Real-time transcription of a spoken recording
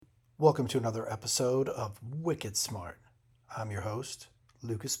Welcome to another episode of Wicked Smart. I'm your host,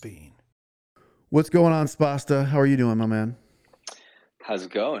 Lucas Bean. What's going on, Spasta? How are you doing, my man? How's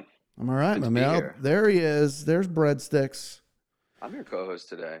it going? I'm all right, Good my to be man. here. There he is. There's Breadsticks. I'm your co-host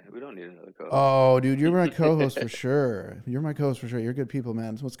today. We don't need another co-host. Oh, dude, you're my co-host for sure. You're my co-host for sure. You're good people,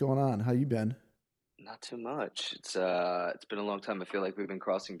 man. So what's going on? How you been? Not too much. It's been a long time. I feel like we've been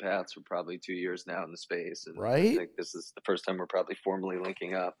crossing paths for probably 2 years now in the space, and I Right? think this is the first time we're probably formally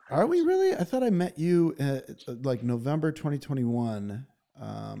linking up. Are we really? I thought I met you like November 2021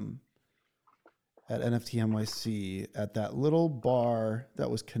 at NFT NYC at that little bar that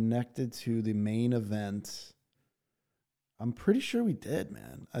was connected to the main event. I'm pretty sure we did,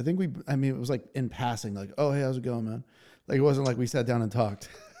 man. I mean, it was like in passing, like, oh, hey, how's it going, man? Like, it wasn't like we sat down and talked.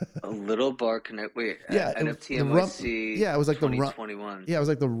 A little bar connect. Wait, Yeah, NFT the rum. NYC. Yeah, it was like the rum. 2021. Yeah, it was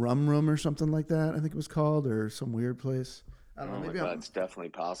like the Rum Room or something like that. I think it was called, or some weird place. I don't know. Oh my Maybe God, it's definitely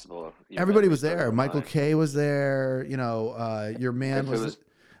possible. everybody was there. Michael K was there. You know, your man If it was.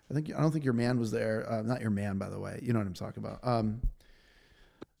 I don't think your man was there. Not your man, by the way. You know what I'm talking about.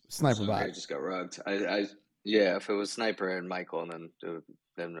 Sniper Bot. I just got rugged. Yeah, if it was Sniper and Michael,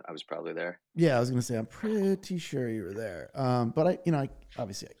 then I was probably there. Yeah, I was gonna say I'm pretty sure you were there. But I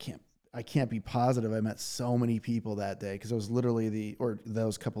obviously I can't be positive. I met so many people that day because it was literally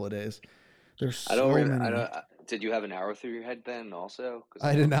those couple of days. There's so many. Did you have an arrow through your head then also?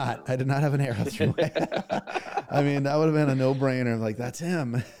 I did not. I did not have an arrow through my head. I mean, that would have been a no-brainer. Like, that's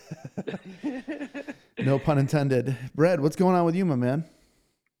him. No pun intended. Brad, what's going on with you, my man?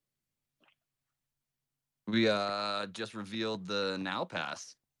 We just revealed the Now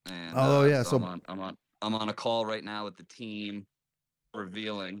Pass, and yeah. so I'm on a call right now with the team,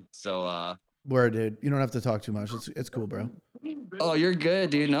 revealing. So word, dude. You don't have to talk too much. It's cool, bro. Oh, you're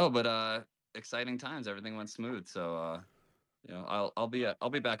good, dude. No, but exciting times. Everything went smooth. So I'll be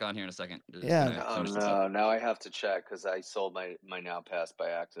back on here in a second. Yeah. Oh no! Now I have to check because I sold my Now Pass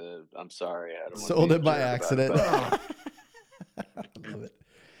by accident. I'm sorry. I don't sold it by accident. I love it.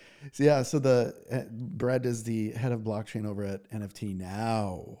 So yeah, so Brad is the head of blockchain over at NFT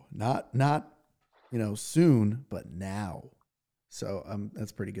Now. Not soon, but now. So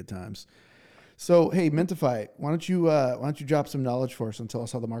that's pretty good times. So hey, Mintify, why don't you drop some knowledge for us and tell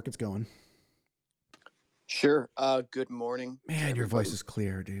us how the market's going? Sure. Good morning. Man, your voice is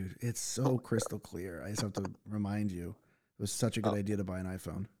clear, dude. It's so crystal clear. I just have to remind you, it was such a good idea to buy an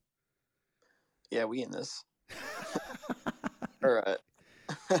iPhone. Yeah, we in this. All right.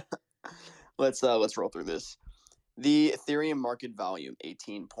 Let's roll through this. The Ethereum market volume,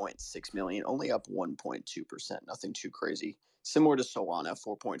 18.6 million, only up 1.2%. Nothing too crazy. Similar to Solana,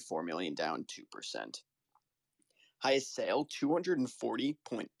 4.4 million, down 2%. Highest sale,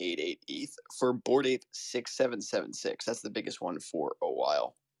 240.88 ETH for Bored Ape 6776. That's the biggest one for a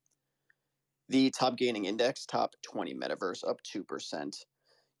while. The top gaining index, top 20 metaverse, up 2%.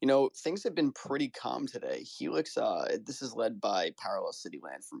 You know, things have been pretty calm today. Helix, this is led by Parallel City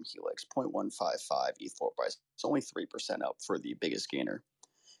Land from Helix, 0.155 ETH floor price. It's only 3% up for the biggest gainer.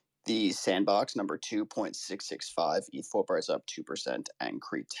 The Sandbox, number 2, 0.665 ETH floor price, up 2%. And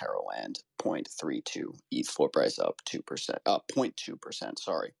Crete Terraland, 0.32 ETH floor price, up 0.2%,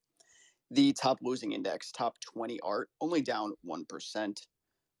 sorry. The top losing index, top 20 art, only down 1%.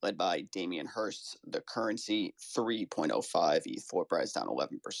 Led by Damien Hirst's The Currency, 3.05 ETH floor price, down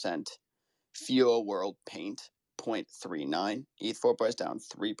 11%. FUO World Paint, 0.39 ETH floor price, down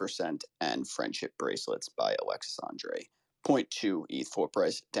 3%. And Friendship Bracelets by Alexis Andre, 0.2 ETH floor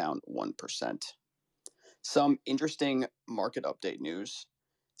price, down 1%. Some interesting market update news.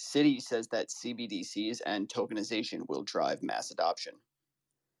 Citi says that CBDCs and tokenization will drive mass adoption.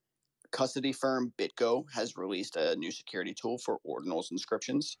 Custody firm BitGo has released a new security tool for ordinals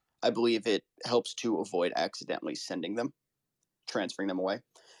inscriptions. I believe it helps to avoid accidentally transferring them away.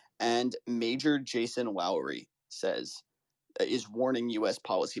 And Major Jason Lowery is warning U.S.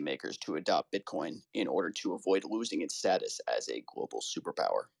 policymakers to adopt Bitcoin in order to avoid losing its status as a global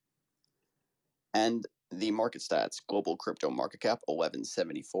superpower. And the market stats: global crypto market cap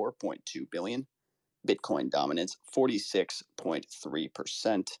 1174.2 billion, Bitcoin dominance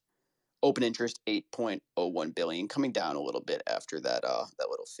 46.3%. Open interest 8.01 billion, coming down a little bit after that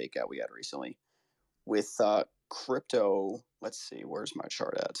little fake out we had recently. With crypto, let's see, where's my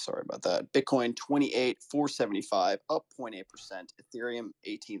chart at? Sorry about that. Bitcoin 28,475, up 0.8%. Ethereum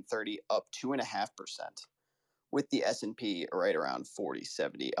 1830, up 2.5%. With the S&P right around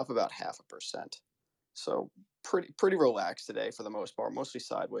 4070, up about 0.5%. So pretty relaxed today for the most part, mostly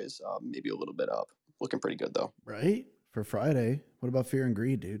sideways, maybe a little bit up. Looking pretty good though. Right? For Friday. What about fear and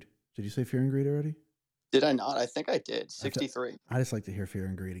greed, dude? Did you say fear and greed already? Did I not? I think I did. 63. I just like to hear Fear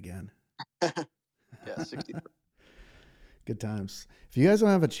and Greed again. Yeah, 63. Good times. If you guys don't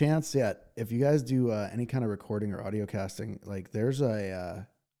have a chance yet, if you guys do any kind of recording or audio casting, like there's a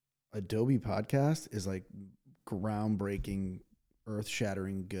Adobe podcast is like groundbreaking,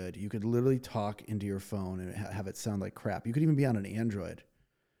 earth-shattering good. You could literally talk into your phone and have it sound like crap. You could even be on an Android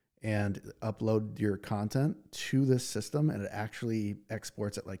and upload your content to this system, and it actually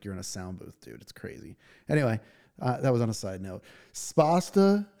exports it like you're in a sound booth, dude. It's crazy. Anyway, that was on a side note.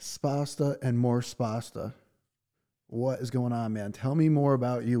 Spasta, and more Spasta. What is going on, man? Tell me more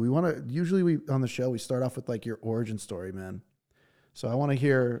about you. Usually on the show, we start off with like your origin story, man. So I want to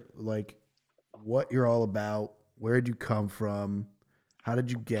hear like what you're all about. Where did you come from? How did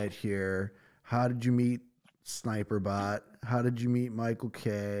you get here? How did you meet Sniperbot? How did you meet Michael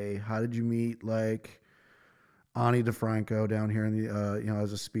K? How did you meet like Ani DeFranco down here in the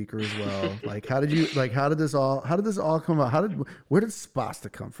as a speaker as well? Like how did this all come about? Where did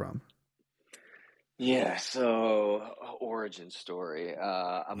Spasta come from? Yeah, so origin story.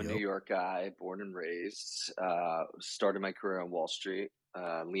 I'm a Yep. New York guy, born and raised. Started my career on Wall Street,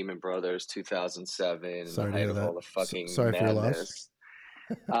 Lehman Brothers, 2007, in the Sorry to height hear of all that. the fucking Sorry for your loss.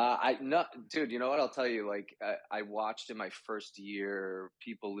 madness. Dude, you know what? I'll tell you. Like, I watched in my first year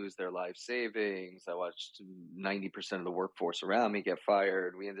people lose their life savings. I watched 90% of the workforce around me get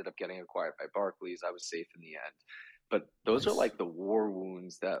fired. We ended up getting acquired by Barclays. I was safe in the end. But those are Nice. like the war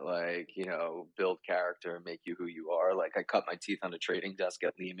wounds that, like, build character and make you who you are. Like, I cut my teeth on a trading desk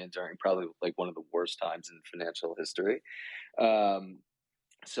at Lehman during probably like one of the worst times in financial history.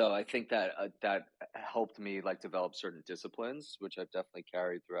 So I think that that helped me like develop certain disciplines, which I've definitely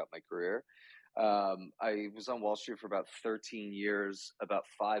carried throughout my career. I was on Wall Street for about 13 years. About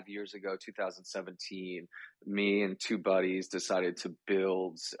 5 years ago, 2017, me and two buddies decided to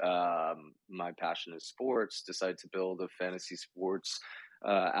build, my passion is sports, decided to build a fantasy sports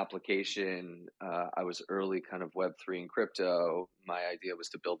application. I was early kind of Web3 and crypto. My idea was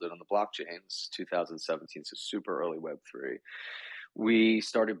to build it on the blockchain. This is 2017, so super early Web3. We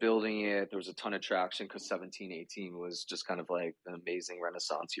started building it. There was a ton of traction because 17, 18 was just kind of like an amazing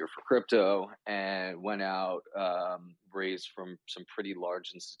renaissance year for crypto, and went out, raised from some pretty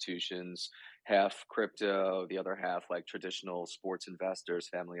large institutions, half crypto, the other half like traditional sports investors,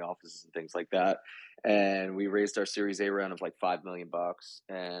 family offices and things like that. And we raised our Series A round of like $5 million.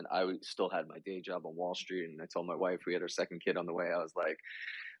 And I still had my day job on Wall Street. And I told my wife, we had our second kid on the way, I was like,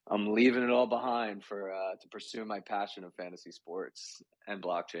 I'm leaving it all behind for to pursue my passion of fantasy sports and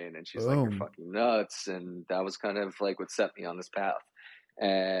blockchain. And she's like, "You're Boom. fucking nuts." And that was kind of like what set me on this path.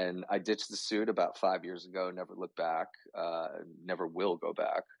 And I ditched the suit about 5 years ago. Never looked back. Never will go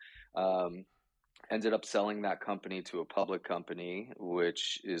back. Um, Ended up selling that company to a public company,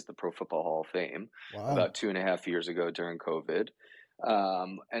 which is the Pro Football Hall of Fame, Wow. about 2.5 years ago during COVID.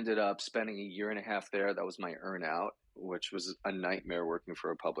 Ended up spending a year and a half there. That was my earnout, which was a nightmare working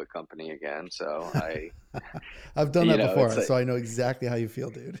for a public company again. So I've done that before, like, so I know exactly how you feel,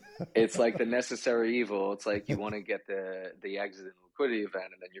 dude. it's like the necessary evil. It's like you want to get the exit and liquidity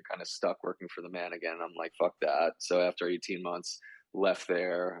event, and then you're kind of stuck working for the man again. I'm like, fuck that. So after 18 months, left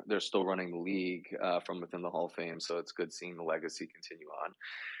there. They're still running the league from within the Hall of Fame, so it's good seeing the legacy continue on.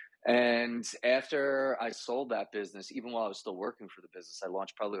 And after I sold that business, even while I was still working for the business, I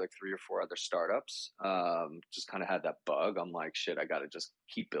launched probably like 3 or 4 other startups. Just kind of had that bug. I'm like, shit, I got to just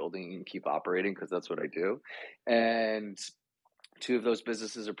keep building and keep operating because that's what I do. And 2 of those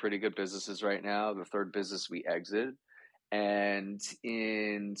businesses are pretty good businesses right now. The third business we exited. And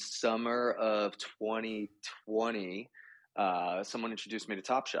in summer of 2020, someone introduced me to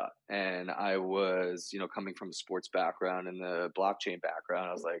Top Shot, and I was, coming from a sports background and the blockchain background.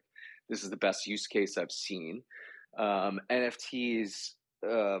 I was like, this is the best use case I've seen. NFTs,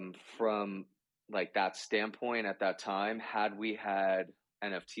 from like that standpoint at that time, had we had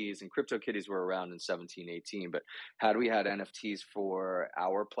NFTs, and CryptoKitties were around in 17, 18, but had we had NFTs for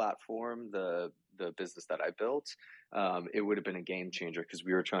our platform, the business that I built, it would have been a game changer because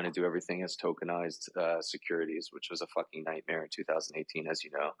we were trying to do everything as tokenized securities, which was a fucking nightmare in 2018, as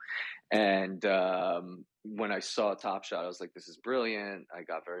you know. And when I saw Top Shot, I was like, this is brilliant. I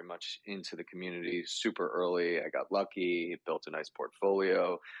got very much into the community super early. I got lucky, built a nice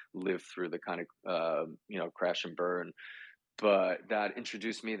portfolio, lived through the kind of, crash and burn. But that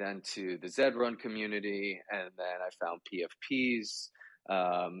introduced me then to the Zed Run community. And then I found PFPs.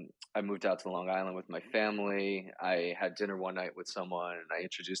 I moved out to Long Island with my family. I had dinner one night with someone and I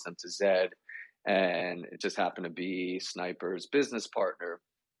introduced them to Zed, and it just happened to be Sniper's business partner.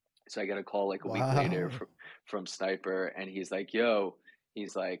 So I get a call like a week later from Sniper, and he's like, yo,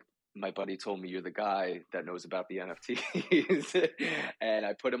 he's like, my buddy told me, you're the guy that knows about the NFTs. And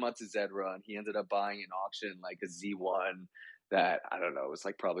I put him onto Zedrun. He ended up buying an auction, like a Z1 that, I don't know, it was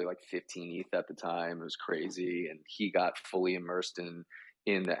like probably like 15 ETH at the time. It was crazy. And he got fully immersed in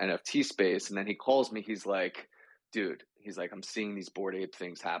the NFT space. And then he calls me, he's like, dude, he's like, I'm seeing these Bored Ape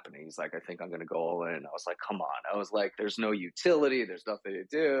things happening. He's like, I think I'm going to go all in. I was like, come on. I was like, there's no utility. There's nothing to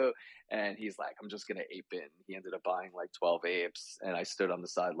do. And he's like, I'm just going to ape in. He ended up buying like 12 apes. And I stood on the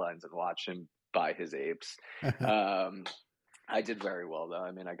sidelines and watched him buy his apes. I did very well, though.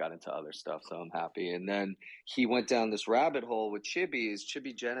 I mean, I got into other stuff, so I'm happy. And then he went down this rabbit hole with Chibis,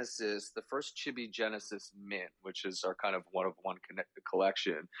 Chibi Genesis. The first Chibi Genesis mint, which is our kind of one-of-one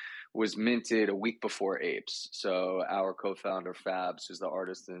collection, was minted a week before Apes. So our co-founder, Fabs, who's the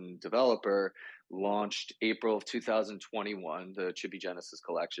artist and developer, launched April of 2021, the Chibi Genesis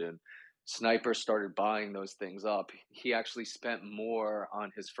collection. Sniper started buying those things up. He actually spent more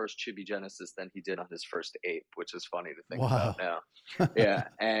on his first Chibi Genesis than he did on his first ape, which is funny to think about now. Yeah.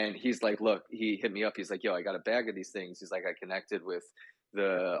 And he's like, look, he hit me up. He's like, yo, I got a bag of these things. He's like, I connected with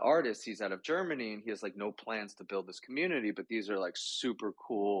the artist. He's out of Germany and he has like no plans to build this community, but these are like super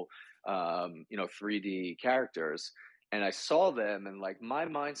cool, 3D characters. And I saw them and like my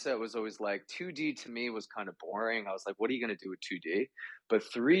mindset was always like 2D to me was kind of boring. I was like, what are you going to do with 2D? But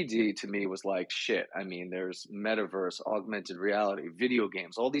 3D to me was like, shit. I mean, there's metaverse, augmented reality, video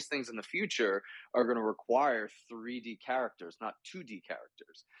games, all these things in the future are going to require 3D characters, not 2D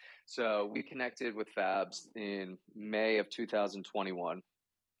characters. So we connected with Fabs in May of 2021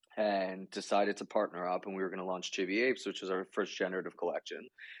 and decided to partner up, and we were going to launch Chibi Apes, which was our first generative collection.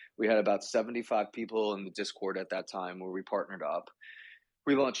 We had about 75 people in the Discord at that time where we partnered up.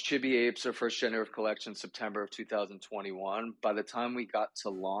 We launched Chibi Apes, our first generative collection, September of 2021. By the time we got to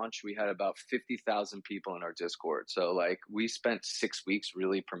launch, we had about 50,000 people in our Discord. So like we spent 6 weeks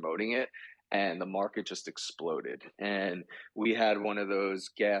really promoting it, and the market just exploded. And we had one of those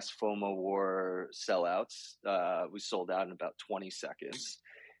gas FOMO war sellouts. We sold out in about 20 seconds.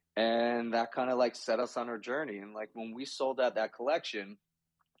 And that kind of like set us on our journey. And like when we sold out that collection,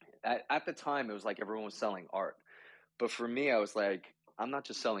 at the time, it was like everyone was selling art. But for me, I was like, I'm not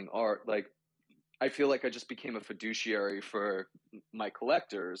just selling art. Like, I feel like I just became a fiduciary for my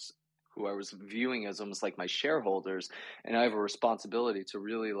collectors who I was viewing as almost like my shareholders. And I have a responsibility to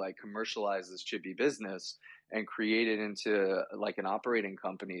really like commercialize this Chibi business and create it into like an operating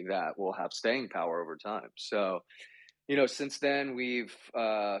company that will have staying power over time. So, since then we've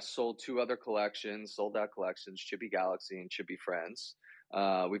sold 2 other collections, sold out collections, Chibi Galaxy and Chibi Friends.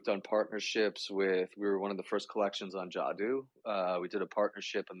 We've done partnerships we were one of the first collections on Jadu. We did a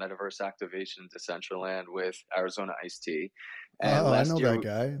partnership, a metaverse activation in Decentraland with Arizona Iced Tea. And I know that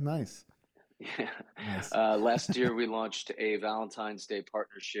guy. Nice. Yeah. Nice. Last year, we launched a Valentine's Day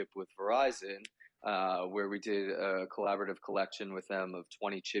partnership with Verizon, where we did a collaborative collection with them of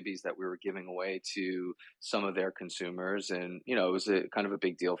 20 chibis that we were giving away to some of their consumers. And, it was kind of a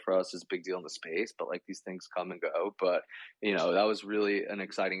big deal for us. It's a big deal in the space, but like these things come and go. But, that was really an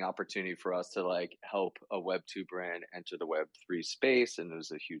exciting opportunity for us to like help a Web2 brand enter the Web3 space. And it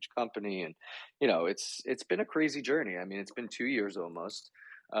was a huge company. And, it's been a crazy journey. I mean, it's been 2 years almost.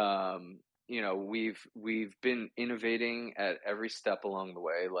 We've been innovating at every step along the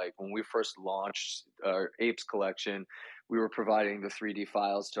way. Like when we first launched our Apes collection, we were providing the 3D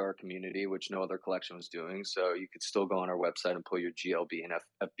files to our community, which no other collection was doing. So you could still go on our website and pull your GLB and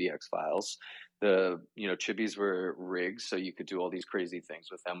FBX files. The chibis were rigged, so you could do all these crazy things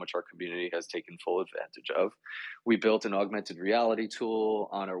with them, which our community has taken full advantage of. We built an augmented reality tool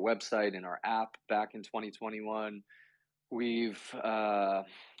on our website and our app back in 2021. With our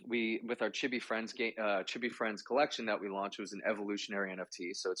Chibi Friends collection that we launched, it was an evolutionary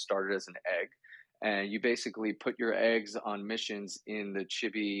NFT. So it started as an egg, and you basically put your eggs on missions in the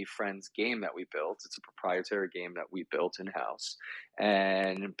Chibi Friends game that we built. It's a proprietary game that we built in house,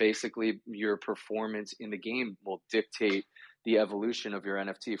 and basically your performance in the game will dictate the evolution of your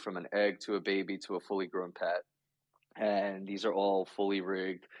NFT from an egg to a baby to a fully grown pet. And these are all fully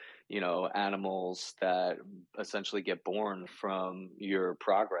rigged animals that essentially get born from your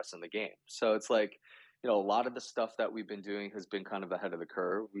progress in the game. So it's like, a lot of the stuff that we've been doing has been kind of ahead of the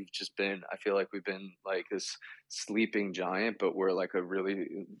curve. I feel like we've been like this sleeping giant, but we're like a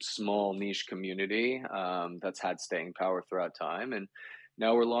really small niche community that's had staying power throughout time. And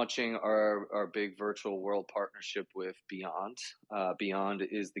now we're launching our big virtual world partnership with Beyond. Beyond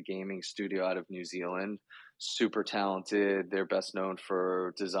is the gaming studio out of New Zealand. Super talented. They're best known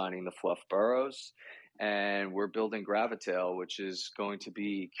for designing the Fluff Burrows. And we're building Gravitail, which is going to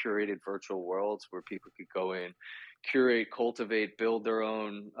be curated virtual worlds where people could go in, curate, cultivate, build their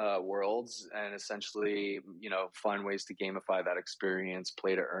own worlds, and essentially, find ways to gamify that experience,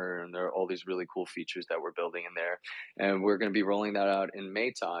 play to earn. There are all these really cool features that we're building in there, and we're going to be rolling that out in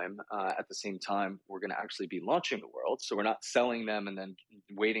May time. At the same time, we're going to actually be launching the world, so we're not selling them and then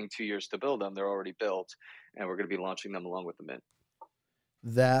waiting 2 years to build them. They're already built, and we're going to be launching them along with the mint.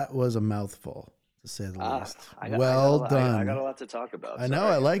 That was a mouthful, to say the least. I Done. got a lot to talk about. I know.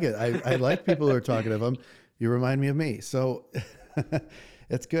 I like it. I like people who are talkative. You remind me of me. So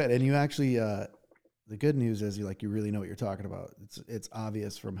it's good. And you actually, the good news is you really know what you're talking about. It's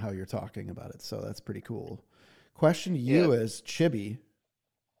obvious from how you're talking about it. So that's pretty cool. Question to you is, Chibi,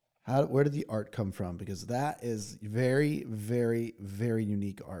 where did the art come from? Because that is very, very, very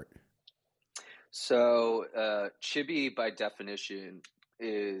unique art. So Chibi, by definition,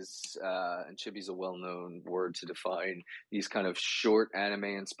 is and Chibi's a well-known word to define these kind of short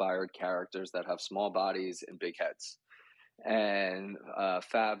anime-inspired characters that have small bodies and big heads. And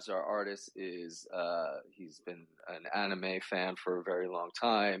Fabs, our artist, he's been an anime fan for a very long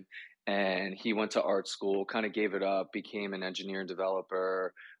time, and he went to art school, kind of gave it up, became an engineer and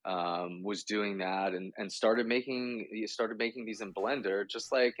developer, was doing that, and started making these in Blender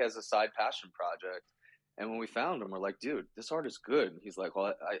just like as a side passion project. And when we found him, we're like, dude, this art is good. And he's like,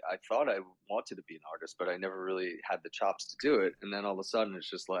 well, I thought I wanted to be an artist, but I never really had the chops to do it. And then all of a sudden, it's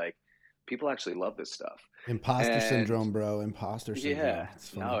just like, people actually love this stuff. Imposter syndrome, bro. Imposter syndrome. Yeah,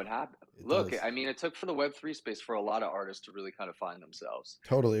 no, it happened. Look, I mean, it took for the Web3 space for a lot of artists to really kind of find themselves.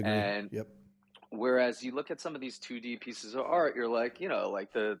 Totally agree. And yep. Whereas you look at some of these 2D pieces of art, you're like,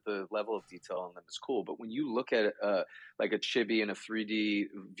 like the level of detail on them is cool. But when you look at like a Chibi and a 3D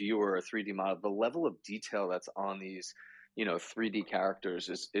viewer, a 3D model, the level of detail that's on these, 3D characters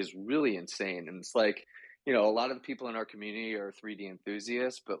is really insane. And it's like, a lot of the people in our community are 3D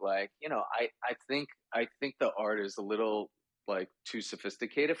enthusiasts, but like, I think the art is a little like too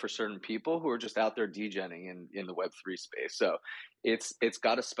sophisticated for certain people who are just out there degenning in the Web3 space. So it's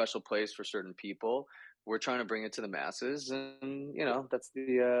got a special place for certain people. We're trying to bring it to the masses, and that's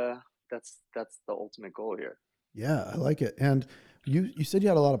the ultimate goal here. Yeah, I like it. And you said you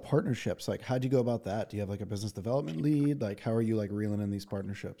had a lot of partnerships. Like, how'd you go about that? Do you have like a business development lead? Like, how are you like reeling in these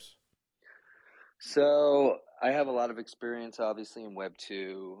partnerships? So I have a lot of experience, obviously, in Web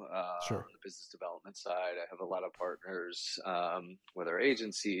 2, Sure. on the business development side. I have a lot of partners, whether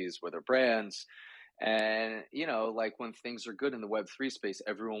agencies, whether brands. And, like when things are good in the Web3 space,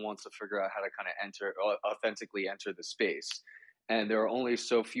 everyone wants to figure out how to kind of authentically enter the space. And there are only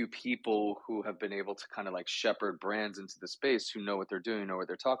so few people who have been able to kind of like shepherd brands into the space who know what they're doing, know what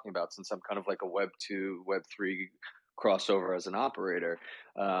they're talking about, since I'm kind of like a Web 2, Web3 crossover as an operator.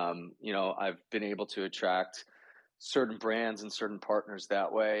 I've been able to attract certain brands and certain partners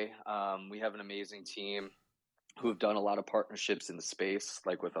that way. We have an amazing team who have done a lot of partnerships in the space,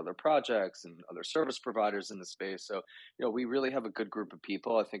 like with other projects and other service providers in the space. So, we really have a good group of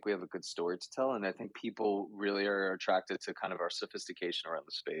people. I think we have a good story to tell, and I think people really are attracted to kind of our sophistication around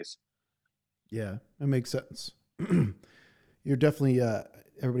the space. Yeah, that makes sense. You're definitely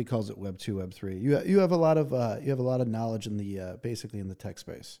everybody calls it Web 2, Web 3. You have a lot of knowledge in the basically in the tech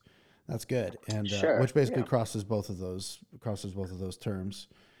space. That's good, and Sure, which basically yeah. crosses both of those terms.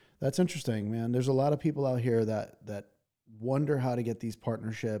 That's interesting, man. There's a lot of people out here that wonder how to get these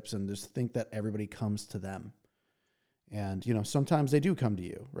partnerships and just think that everybody comes to them. And sometimes they do come to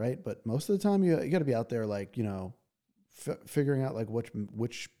you, right? But most of the time, you got to be out there, like figuring out like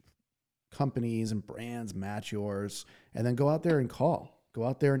which companies and brands match yours, and then go out there and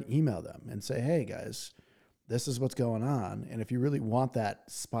email them and say, hey guys, this is what's going on. And if you really want that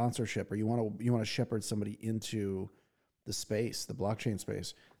sponsorship, or you want to shepherd somebody into the space, the blockchain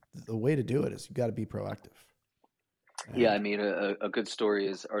space, the way to do it is you got to be proactive. Yeah, I mean, a good story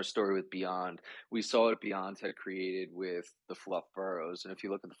is our story with Beyond. We saw what Beyond had created with the fluff burrows. And if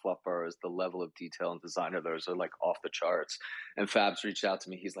you look at the fluff burrows, the level of detail and design of those are like off the charts. And Fabs reached out to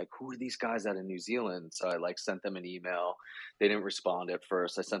me. He's like, who are these guys out of New Zealand? So I like sent them an email. They didn't respond at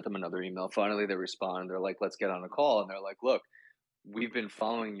first. I sent them another email. Finally, they responded. They're like, let's get on a call. And they're like, look, we've been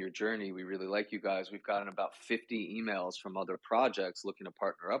following your journey. We really like you guys. We've gotten about 50 emails from other projects looking to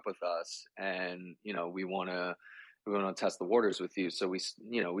partner up with us. And, we want to test the waters with you. So we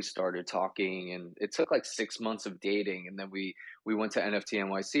started talking, and it took like 6 months of dating. And then we went to NFT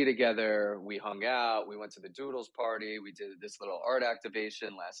NYC together. We hung out. We went to the Doodles party. We did this little art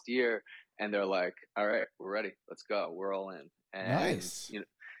activation last year, and they're like, all right, we're ready. Let's go. We're all in. And, Nice.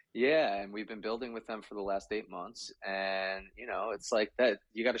 yeah. And we've been building with them for the last 8 months. And, it's like that.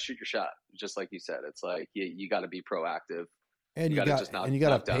 You got to shoot your shot. Just like you said, it's like, you got to be proactive. And You you got to got just and you got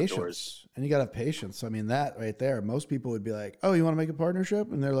to have knock down doors. patience. And you got to have patience. I mean, that right there, most people would be like, "Oh, you want to make a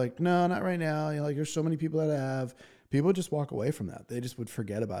partnership?" And they're like, "No, not right now." You know, like there's so many people that have. People would just walk away from that. They just would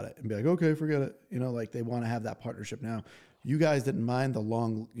forget about it and be like, "Okay, forget it." You know, like they want to have that partnership now. You guys didn't mind the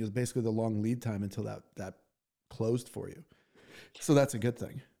long, basically the long lead time until that closed for you. So that's a good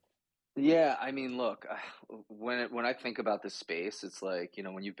thing. Yeah, I mean, look, when I think about this space, it's like, you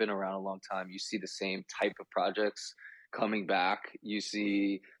know, when you've been around a long time, you see the same type of projects coming back. You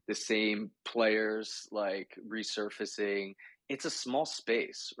see the same players like resurfacing. It's a small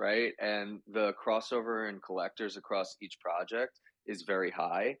space, right? And the crossover and collectors across each project is very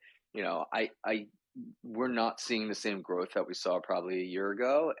high. You know, we're not seeing the same growth that we saw probably a year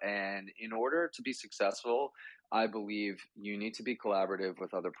ago. And in order to be successful, I believe you need to be collaborative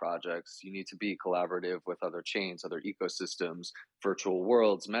with other projects. You need to be collaborative with other chains, other ecosystems, virtual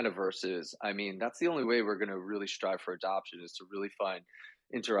worlds, metaverses. I mean, that's the only way we're going to really strive for adoption, is to really find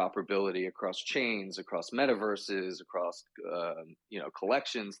interoperability across chains, across metaverses, across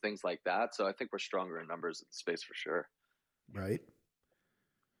collections, things like that. So I think we're stronger in numbers in the space for sure. Right.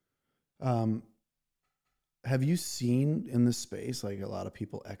 Have you seen in this space like a lot of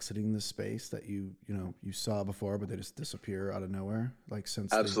people exiting the space that you saw before, but they just disappear out of nowhere? Like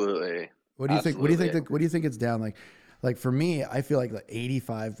since Absolutely. what do you think? What do you think? Absolutely. What do you think it's down? Like for me, I feel like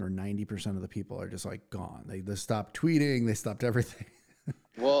 85 or 90% of the people are just like gone. They stopped tweeting. They stopped everything.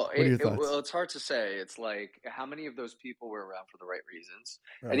 Well, What are your thoughts? it's hard to say. It's like, how many of those people were around for the right reasons?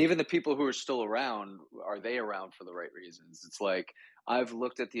 And Right. even the people who are still around, are they around for the right reasons? It's like, I've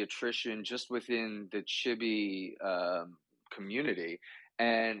looked at the attrition just within the Chibi community.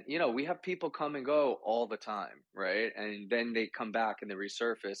 And, you know, we have people come and go all the time, right? And then they come back and they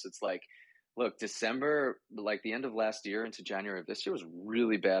resurface. It's like, look, December, like the end of last year into January of this year, was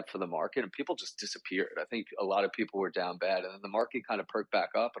really bad for the market, and people just disappeared. I think a lot of people were down bad, and then the market kind of perked back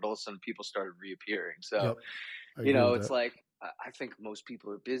up, but all of a sudden people started reappearing. So, Yep. I you agree know, with it's that. like, I think most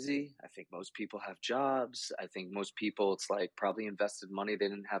people are busy. I think most people have jobs. I think most people, it's like, probably invested money they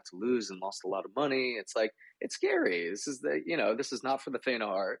didn't have to lose and lost a lot of money. It's like, it's scary. This is not for the faint of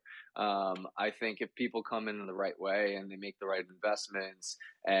heart. I think if people come in the right way and they make the right investments,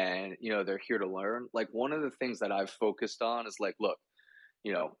 and, you know, they're here to learn. Like, one of the things that I've focused on is like, look,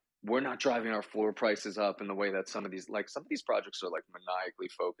 you know, we're not driving our floor prices up in the way that some of these projects are like maniacally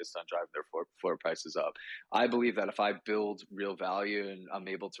focused on driving their floor prices up. I believe that if I build real value and I'm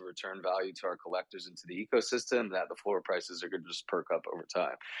able to return value to our collectors into the ecosystem, that the floor prices are going to just perk up over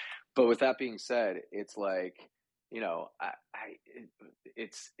time. But with that being said, it's like, you know,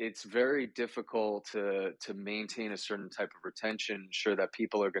 it's very difficult to maintain a certain type of retention, ensure that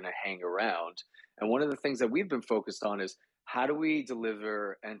people are going to hang around. And one of the things that we've been focused on is, how do we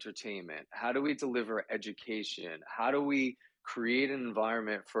deliver entertainment? How do we deliver education? How do we create an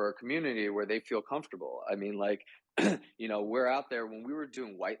environment for our community where they feel comfortable? I mean, like, you know, we're out there when we were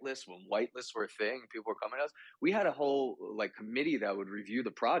doing whitelists, when whitelists were a thing, people were coming to us. We had a whole like committee that would review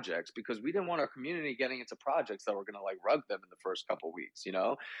the projects, because we didn't want our community getting into projects that were going to like rug them in the first couple of weeks, you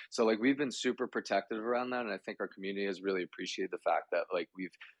know? So like, we've been super protective around that. And I think our community has really appreciated the fact that like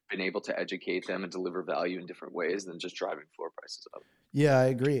we've been able to educate them and deliver value in different ways than just driving floor prices up. Yeah, I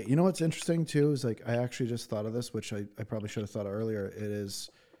agree. You know what's interesting too is like I actually just thought of this, which I probably should have thought of earlier. It is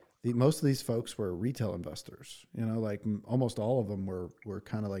most of these folks were retail investors. You know, like almost all of them were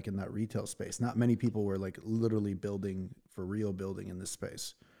kind of like in that retail space. Not many people were like literally building for real, building in this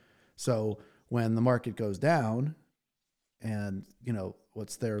space. So when the market goes down, and you know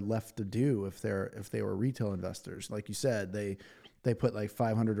what's there left to do if they were retail investors, like you said, they put like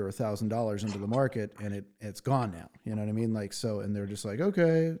 $500 or $1,000 into the market, and it's gone now. You know what I mean? Like, so, and they're just like,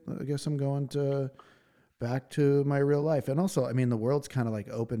 okay, I guess I'm going back to my real life. And also, I mean, the world's kind of like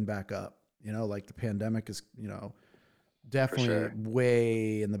opened back up, you know, like the pandemic is, you know, definitely sure.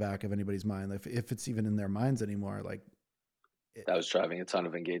 way in the back of anybody's mind. If it's even in their minds anymore, like That was driving a ton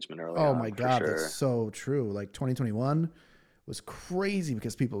of engagement early oh on, my for God, that's sure. so true. Like 2021 was crazy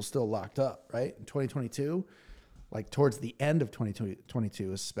because people were still locked up, right? In 2022, like towards the end of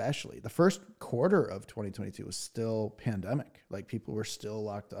 2022, especially the first quarter of 2022 was still pandemic. Like people were still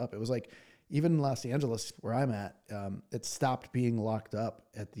locked up. It was like, even in Los Angeles, where I'm at, it stopped being locked up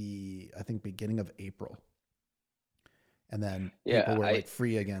at I think beginning of April. And then people Yeah, were like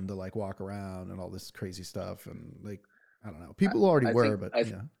free again to like walk around and all this crazy stuff. And like, I don't know, people already I were, think but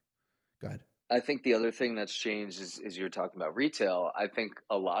yeah, go ahead. I think the other thing that's changed is you're talking about retail. I think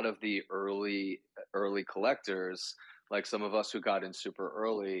a lot of the early collectors, like some of us who got in super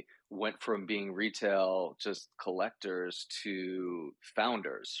early, went from being retail just collectors to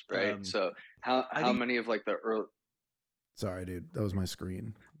founders, right? So I how think many of like the early Sorry, dude. That was my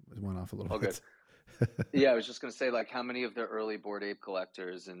screen. It went off a little All bit. good. Yeah, I was just gonna say, like, how many of the early Bored Ape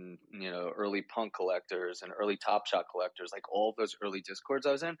collectors and early punk collectors and early Top Shot collectors, like all of those early discords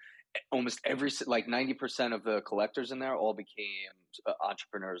I was in, almost every like 90% of the collectors in there all became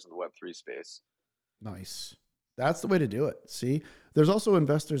entrepreneurs in the Web3 space. Nice. That's the way to do it. See, there's also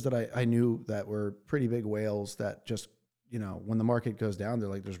investors that I knew that were pretty big whales that just, when the market goes down, they're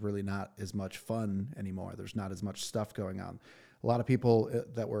like, there's really not as much fun anymore. There's not as much stuff going on. A lot of people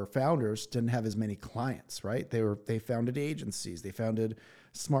that were founders didn't have as many clients, right? They founded agencies, they founded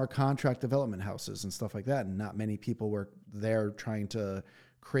smart contract development houses and stuff like that. And not many people were there trying to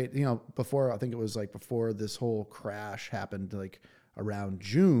create, before, I think it was like before this whole crash happened, like around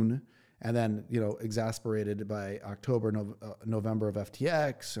June, and then, exasperated by October, November of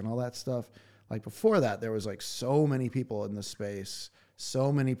FTX and all that stuff. Like before that, there was like so many people in the space,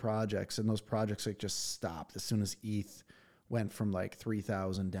 so many projects, and those projects like just stopped as soon as ETH went from like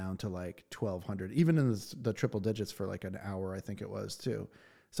 3,000 down to like 1,200, even in the triple digits for like an hour, I think it was too.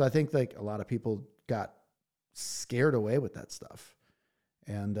 So I think like a lot of people got scared away with that stuff.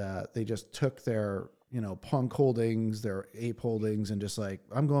 And they just took their, punk holdings, their ape holdings, and just like,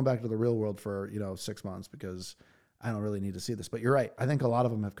 I'm going back to the real world for, 6 months because I don't really need to see this. But you're right. I think a lot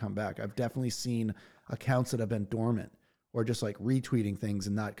of them have come back. I've definitely seen accounts that have been dormant or just like retweeting things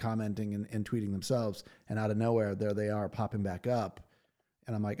and not commenting and tweeting themselves. And out of nowhere, there they are popping back up.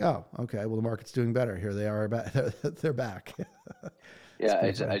 And I'm like, oh, okay, well, the market's doing better. Here they are. They're back. Yeah,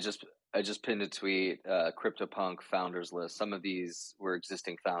 I just pinned a tweet, CryptoPunk founders list. Some of these were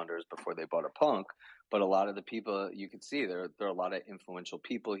existing founders before they bought a punk, but a lot of the people you can see there are a lot of influential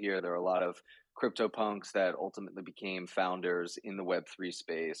people here. There are a lot of CryptoPunks that ultimately became founders in the Web3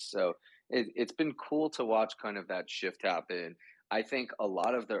 space. So it's been cool to watch kind of that shift happen. I think a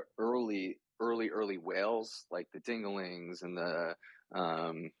lot of the early whales, like the Dinglings and the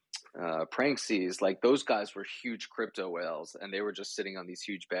Pranksies, like those guys were huge crypto whales, and they were just sitting on these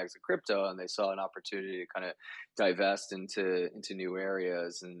huge bags of crypto, and they saw an opportunity to kind of divest into new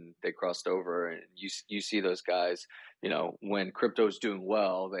areas, and they crossed over. And you see those guys, when crypto is doing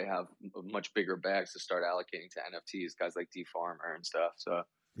well, they have much bigger bags to start allocating to NFTs. Guys like D Farmer and stuff. So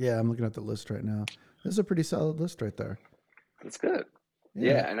yeah, I'm looking at the list right now. This is a pretty solid list right there. that's good.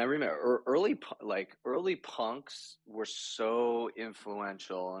 Yeah, and I remember early punks were so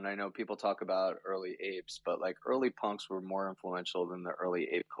influential, and I know people talk about early apes, but like early punks were more influential than the early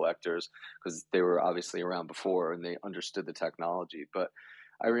ape collectors because they were obviously around before and they understood the technology. But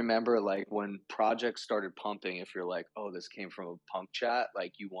I remember like when projects started pumping, if you're like, oh, this came from a punk chat,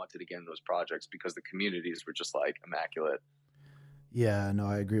 like you wanted to get in those projects because the communities were just like immaculate. Yeah, no,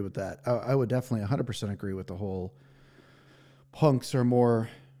 I agree with that. I would definitely 100% agree with the whole punks have more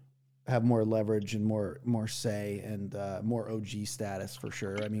leverage and more say and more OG status for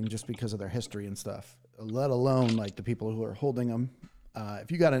sure. I mean, just because of their history and stuff, let alone like the people who are holding them.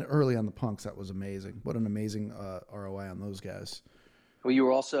 If you got in early on the punks, that was amazing. What an amazing ROI on those guys. Well, you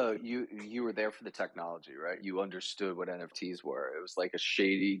were also you were there for the technology, right? You understood what NFTs were. It was like a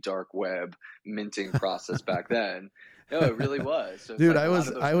shady dark web minting process back then. No, it really was. So it's Dude, like I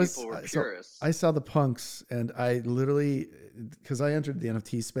was people were so purists. I saw the punks and I literally, because I entered the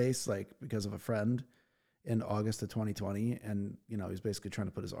NFT space like because of a friend in August of 2020, and he was basically trying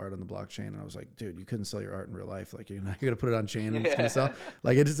to put his art on the blockchain, and I was like, dude, you couldn't sell your art in real life. Like you're gonna put it on chain and it's gonna sell.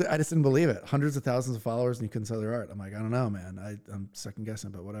 Like I just didn't believe it. Hundreds of thousands of followers and you couldn't sell your art. I'm like, I don't know, man. I'm second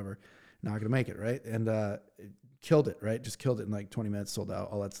guessing, but whatever. Not gonna make it, right? And it killed it, right? Just killed it in like 20 minutes, sold out,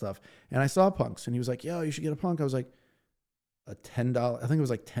 all that stuff. And I saw punks, and he was like, yo, you should get a punk. I was like, a $10, I think it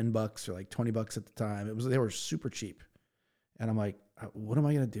was like $10 or like $20 at the time. They were super cheap. And I'm like, what am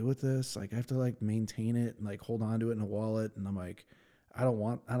I going to do with this? Like I have to like maintain it and like hold on to it in a wallet. And I'm like, I don't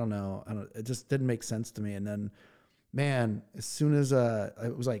know. It just didn't make sense to me. And then, man, as soon as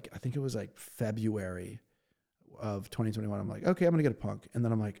it was like, I think it was like February of 2021, I'm like, okay, I'm going to get a punk. And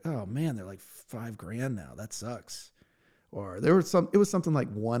then I'm like, oh man, they're like $5,000 now. That sucks. Or it was something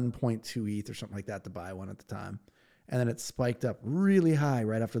like 1.2 ETH or something like that to buy one at the time. And then it spiked up really high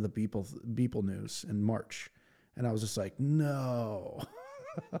right after the Beeple news in March. And I was just like, no.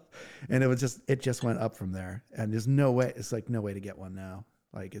 And it just went up from there. And there's no way, it's like no way to get one now.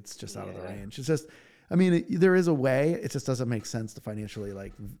 Like it's just out of the range. It's just, I mean, there is a way. It just doesn't make sense to financially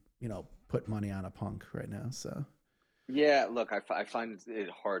like, put money on a punk right now. So. Yeah, look, I find it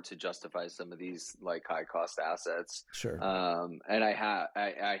hard to justify some of these like high cost assets. Sure. And I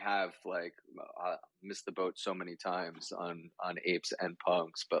have like missed the boat so many times on apes and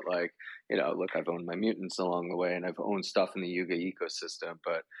punks, but like, look, I've owned my mutants along the way, and I've owned stuff in the Yuga ecosystem,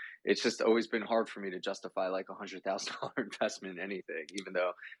 but it's just always been hard for me to justify like $100,000 investment in anything, even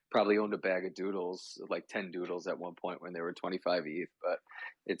though probably owned a bag of doodles, like 10 doodles at one point when they were 25 ETH. But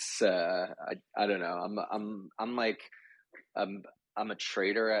it's I don't know. I'm a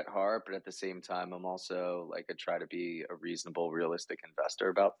trader at heart, but at the same time, I'm also like, I try to be a reasonable, realistic investor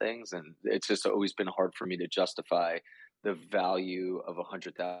about things. And it's just always been hard for me to justify the value of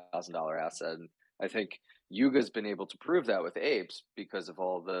 $100,000 asset. And I think Yuga's been able to prove that with apes because of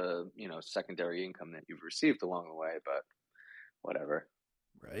all the, secondary income that you've received along the way, but whatever.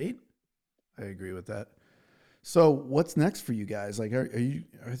 Right. I agree with that. So what's next for you guys? Like, are you,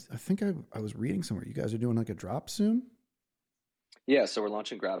 I think I was reading somewhere, you guys are doing like a drop soon? Yeah, so we're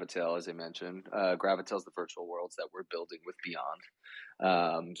launching Gravitel, as I mentioned. Gravitel is the virtual worlds that we're building with Beyond.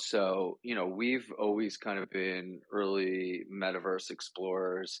 So, we've always kind of been early metaverse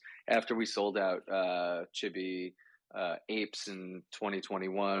explorers. After we sold out Chibi Apes in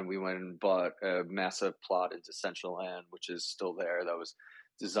 2021, we went and bought a massive plot into Decentraland, which is still there. That was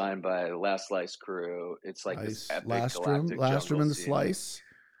designed by the Last Slice crew. It's like this epic galactic jungle in the scene. Slice.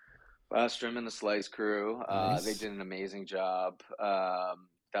 Strim and the Slice crew, Nice. they did an amazing job.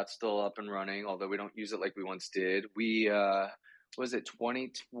 That's still up and running, although we don't use it like we once did. We, was it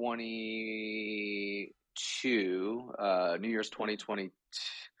 2022, New Year's 2020,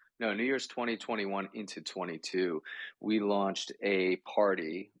 no, New Year's 2021 into 22, we launched a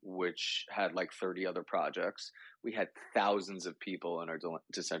party which had like 30 other projects. We had thousands of people in our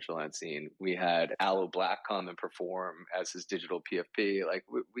Decentraland scene. We had Aloe Black come and perform as his digital PFP. Like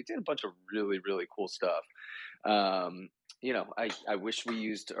we did a bunch of really, really cool stuff. I wish we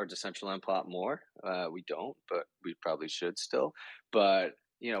used our Decentraland plot more. We don't, but we probably should still. But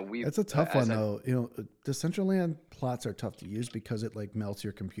It's a tough one though. Decentraland plots are tough to use because it like melts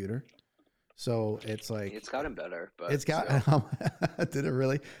your computer. So it's like it's gotten better, but it's got. Did it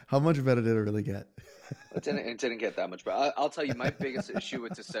really? How much better did it really get? It didn't get that much better. I'll tell you, my biggest issue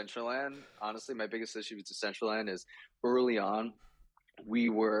with Decentraland, honestly, is early on, we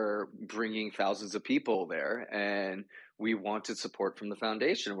were bringing thousands of people there, and we wanted support from the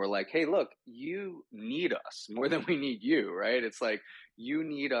foundation. We're like, hey, look, you need us more than we need you, right? It's like, you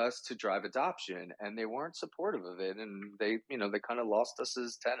need us to drive adoption, and they weren't supportive of it, and they kind of lost us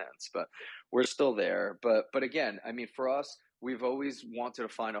as tenants, but we're still there. But again, I mean, for us, we've always wanted to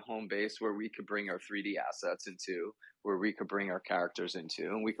find a home base where we could bring our 3D assets into, where we could bring our characters into,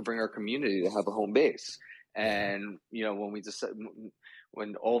 and we could bring our community to have a home base. And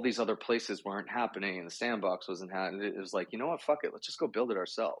when all these other places weren't happening and the sandbox wasn't happening, it was like, you know what, fuck it, let's just go build it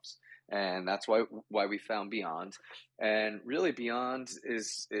ourselves. And that's why we found Beyond. And really, Beyond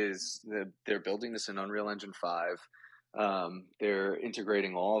they're building this in Unreal Engine 5. They're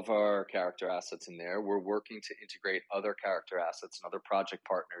integrating all of our character assets in there. We're working to integrate other character assets and other project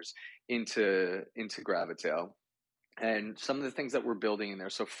partners into Gravitel. And some of the things that we're building in there.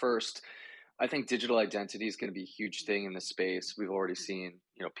 So first, I think digital identity is going to be a huge thing in this space. We've already seen,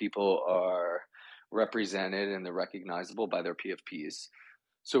 people are represented and they're recognizable by their PFPs.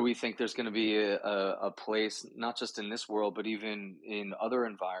 So we think there's going to be a place, not just in this world, but even in other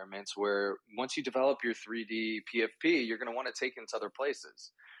environments where once you develop your 3D PFP, you're going to want to take it into other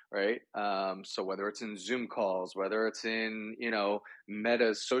places, right? So whether it's in Zoom calls, whether it's in,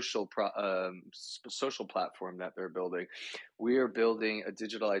 Meta's social platform that they're building, we are building a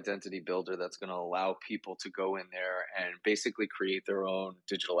digital identity builder that's going to allow people to go in there and basically create their own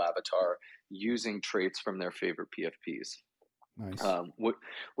digital avatar using traits from their favorite PFPs. Nice.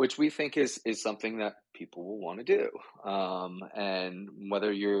 Which we think is something that people will want to do. And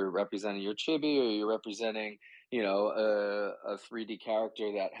whether you're representing your Chibi or you're representing, a 3D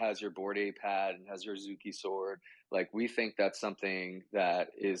character that has your Bored Ape hat and has your Zuki sword, like, we think that's something that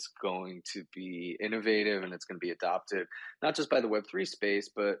is going to be innovative, and it's going to be adopted, not just by the Web3 space,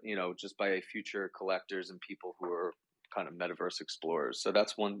 but, just by future collectors and people who are kind of metaverse explorers. So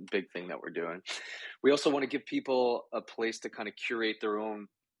that's one big thing that we're doing. We also want to give people a place to kind of curate their own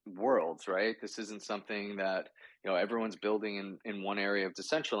worlds, right? This isn't something that, everyone's building in one area of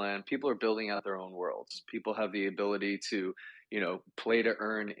Decentraland. People are building out their own worlds. People have the ability to, play to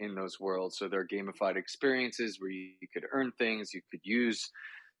earn in those worlds. So they're gamified experiences where you could earn things, you could use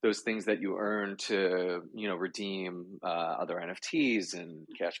those things that you earn to, redeem other NFTs and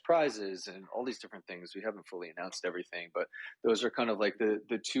cash prizes and all these different things. We haven't fully announced everything, but those are kind of like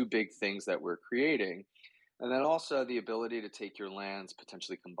the two big things that we're creating. And then also the ability to take your lands,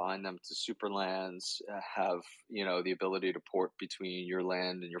 potentially combine them to super lands, have, the ability to port between your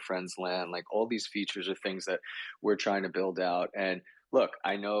land and your friend's land. Like all these features are things that we're trying to build out. And look,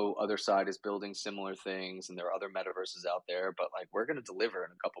 I know other side is building similar things and there are other metaverses out there, but like we're going to deliver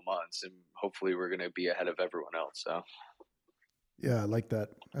in a couple months and hopefully we're going to be ahead of everyone else. So Yeah, I like that.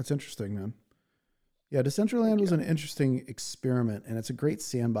 That's interesting, man. Yeah, Decentraland was an interesting experiment, and it's a great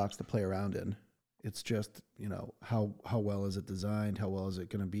sandbox to play around in. It's just, how well is it designed? How well is it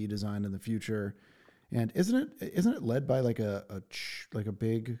going to be designed in the future? And isn't it led by like like a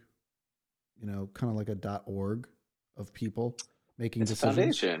big, kind of like a .org of people making it's a decisions?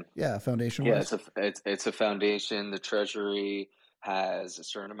 foundation. Yeah, foundation Yeah, wise. it's a foundation. The treasury has a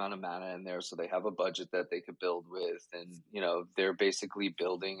certain amount of mana in there, so they have a budget that they could build with, and they're basically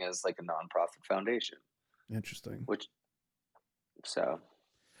building as like a nonprofit foundation. Interesting. Which so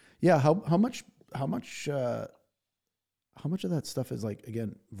Yeah, how much of that stuff is like,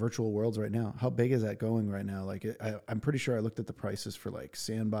 again, virtual worlds right now? How big is that going right now? Like, I'm pretty sure I looked at the prices for like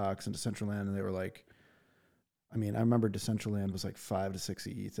Sandbox and Decentraland, and they were like, I mean, I remember Decentraland was like 5 to 6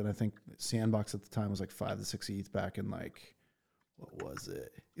 ETH, and I think Sandbox at the time was like 5 to 6 ETH back in like, what was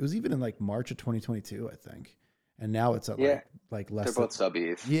it? It was even in like March of 2022, I think. And now it's at yeah, like they're less both than, sub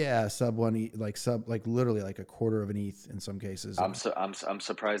ETH. yeah, sub one ETH, like literally like a quarter of an ETH in some cases. I'm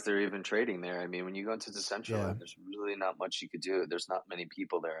surprised they're even trading there. I mean, when you go into Yeah, Decentraland, there's really not much you could do. There's not many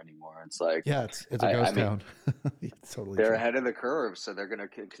people there anymore. It's like, yeah, it's a I ghost mean, town. It's totally they're true. ahead of the curve, so they're going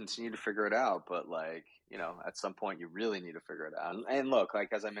to continue to figure it out. But like, at some point, you really need to figure it out. And look,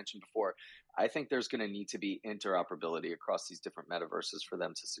 like as I mentioned before, I think there's going to need to be interoperability across these different metaverses for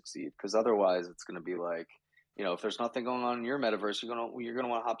them to succeed. Because otherwise, it's going to be like, if there's nothing going on in your metaverse, you're gonna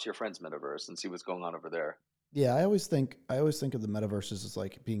want to hop to your friend's metaverse and see what's going on over there. Yeah, I always think of the metaverses as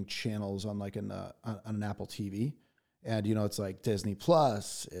like being channels on like on an Apple TV. And it's like Disney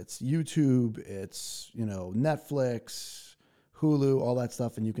Plus, it's YouTube, it's Netflix, Hulu, all that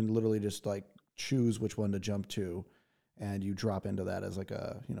stuff, and you can literally just like choose which one to jump to, and you drop into that as like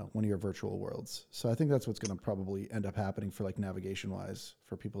a one of your virtual worlds. So I think that's what's going to probably end up happening for like navigation wise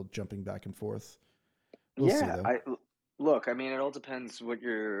for people jumping back and forth. We'll see Yeah, though. I look. I mean, it all depends what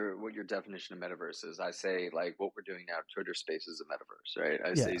your definition of metaverse is. I say like what we're doing now. Twitter Space is a metaverse, right? I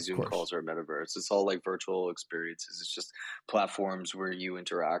Yeah, say of Zoom course. calls are a metaverse. It's all like virtual experiences. It's just platforms where you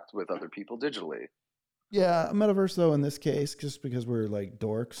interact with other people digitally. Yeah, a metaverse though in this case, just because we're like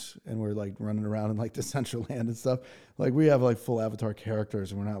dorks and we're like running around in like Decentraland and stuff, like we have like full avatar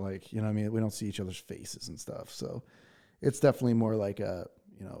characters and we're not like, what I mean? We don't see each other's faces and stuff. So it's definitely more like a,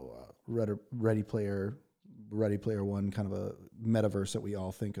 Ready Player One kind of a metaverse that we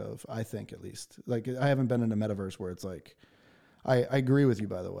all think of. I think at least. Like I haven't been in a metaverse where it's like, I agree with you,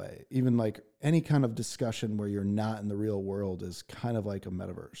 by the way. Even like any kind of discussion where you're not in the real world is kind of like a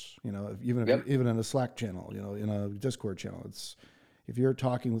metaverse. Yep. Even in a Slack channel, in a Discord channel, it's if you're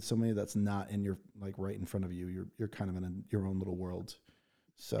talking with somebody that's not in your like right in front of you, you're kind of in your own little world.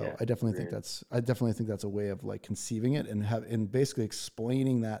 So Yeah. I definitely think that's a way of like conceiving it and basically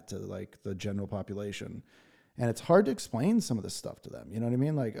explaining that to like the general population. And it's hard to explain some of this stuff to them. You know what I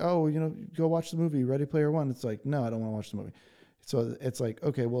mean? Like, oh, go watch the movie Ready Player One. It's like, no, I don't want to watch the movie. So it's like,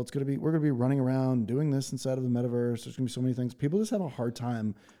 okay, well, we're gonna be running around doing this inside of the metaverse. There's gonna be so many things. People just have a hard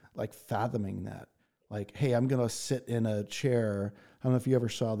time like fathoming that. Like, hey, I'm gonna sit in a chair. I don't know if you ever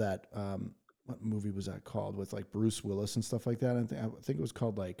saw that. What movie was that called with like Bruce Willis and stuff like that? I think it was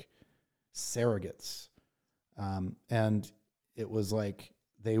called like Surrogates. And it was like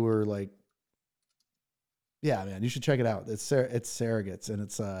they were like, yeah, man, you should check it out. It's Surrogates, and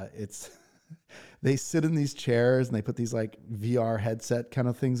it's they sit in these chairs and they put these like VR headset kind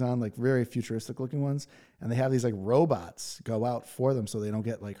of things on, like very futuristic looking ones. And they have these like robots go out for them so they don't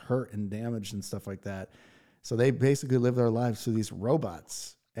get like hurt and damaged and stuff like that. So they basically live their lives through these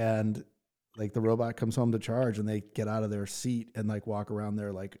robots. And like the robot comes home to charge and they get out of their seat and like walk around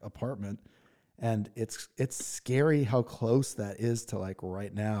their like apartment. And it's scary how close that is to like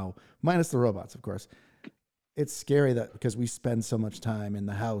right now, minus the robots, of course. It's scary that because we spend so much time in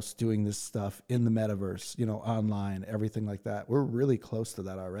the house doing this stuff in the metaverse, online, everything like that. We're really close to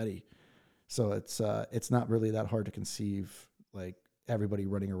that already. So it's not really that hard to conceive like everybody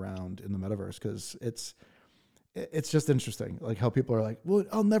running around in the metaverse because it's just interesting, like how people are like, well,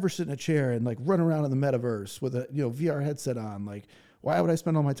 I'll never sit in a chair and like run around in the metaverse with a VR headset on. Like, why would I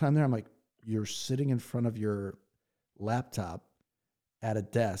spend all my time there? I'm like, you're sitting in front of your laptop at a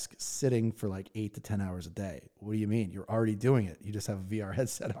desk sitting for like 8 to 10 hours a day. What do you mean? You're already doing it. You just have a VR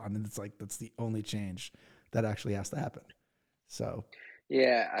headset on, and it's like that's the only change that actually has to happen. So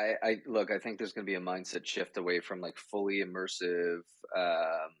Yeah, I look, I think there's going to be a mindset shift away from like fully immersive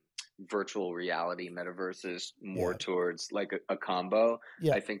virtual reality metaverses more Yeah. towards like a combo.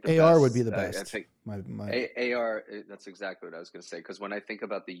 Yeah. I think the AR would be best, the I best. think My AR, that's exactly what I was going to say. Because when I think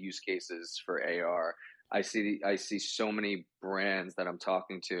about the use cases for AR, I see so many brands that I'm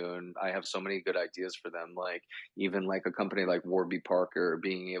talking to, and I have so many good ideas for them. Like even like a company like Warby Parker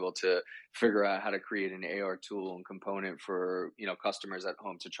being able to figure out how to create an AR tool and component for customers at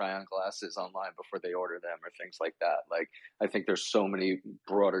home to try on glasses online before they order them or things like that. Like I think there's so many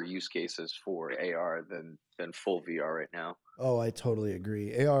broader use cases for AR than full VR right now. Oh, I totally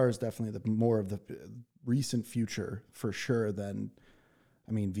agree. AR is definitely the more of the recent future for sure than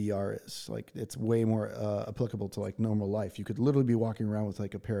I mean VR is. Like it's way more applicable to like normal life. You could literally be walking around with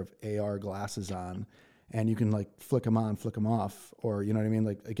like a pair of AR glasses on and you can like flick them on, flick them off, or you know what I mean?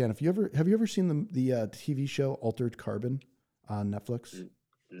 Like again, if you ever have you ever seen the TV show Altered Carbon on Netflix?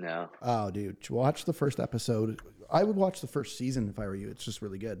 No. Oh, dude, watch the first episode. I would watch the first season if I were you. It's just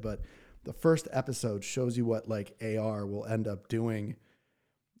really good. But the first episode shows you what like AR will end up doing,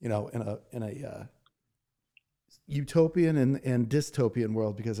 you know, in a utopian and dystopian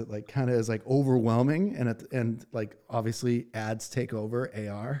world because it like kind of is like overwhelming and like obviously ads take over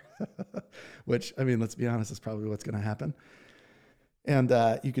AR, which I mean, let's be honest, is probably what's going to happen. And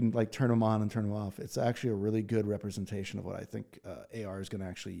you can like turn them on and turn them off. It's actually a really good representation of what I think AR is going to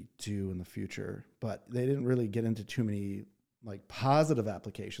actually do in the future. But they didn't really get into too many like positive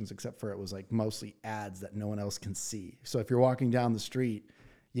applications, except for it was like mostly ads that no one else can see. So if you're walking down the street,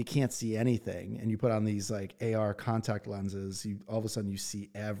 you can't see anything, and you put on these like AR contact lenses, you all of a sudden you see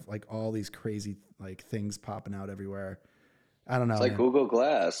like all these crazy like things popping out everywhere. I don't It's know, like man. Google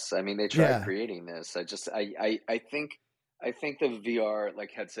Glass. I mean, they tried Yeah, creating this. I think the VR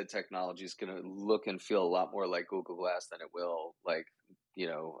like headset technology is going to look and feel a lot more like Google Glass than it will like you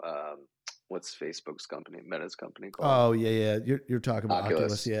know what's Facebook's company, Meta's company called? oh yeah. You're talking about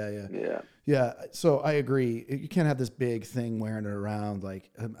Oculus. Oculus. Yeah. Yeah, Yeah. So I agree. You can't have this big thing wearing it around.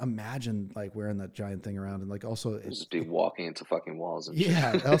 Like imagine like wearing that giant thing around, and like also it'll just be walking into fucking walls and shit.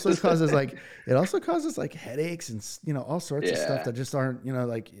 yeah, it also causes like headaches and all sorts of stuff Yeah, that just aren't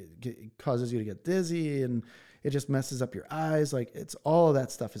like it causes you to get dizzy and it just messes up your eyes. Like it's all of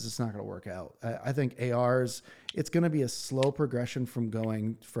that stuff is just not going to work out. I think AR's it's going to be a slow progression from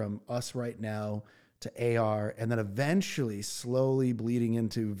going from us right now to AR and then eventually slowly bleeding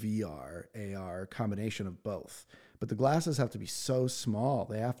into VR, AR combination of both. But the glasses have to be so small;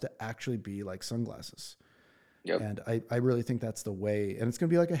 they have to actually be like sunglasses. yep. And I really think that's the way. And it's going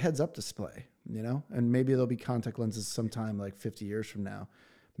to be like a heads up display, and maybe there'll be contact lenses sometime like 50 years from now.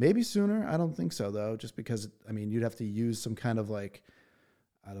 Maybe sooner. I don't think so, though, just because, I mean, you'd have to use some kind of like,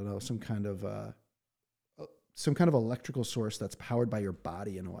 I don't know, some kind of electrical source that's powered by your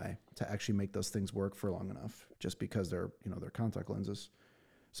body in a way to actually make those things work for long enough just because they're contact lenses.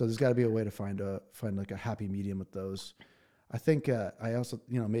 So there's got to be a way to find like a happy medium with those. I think I also,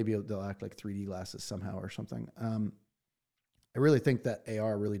 maybe they'll act like 3D glasses somehow or something. I really think that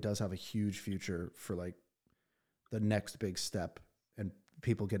AR really does have a huge future for like the next big step and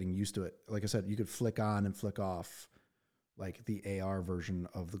people getting used to it. Like I said, you could flick on and flick off like the AR version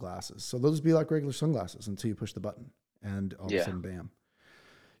of the glasses. So they'll just be like regular sunglasses until you push the button and all of a Yeah. sudden, bam.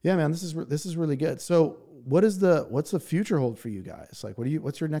 Yeah, man, this is really good. So what's the future hold for you guys? Like,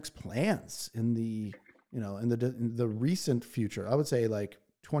 what's your next plans in the recent future? I would say like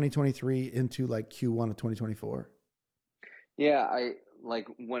 2023 into like Q1 of 2024. Yeah, I like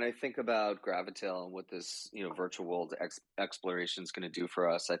when I think about Gravatil and what this, virtual world exploration is going to do for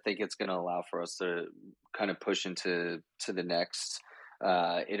us. I think it's going to allow for us to kind of push to the next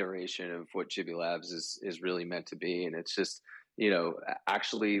iteration of what Chibi Labs is really meant to be, and it's just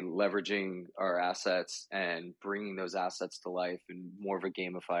actually leveraging our assets and bringing those assets to life in more of a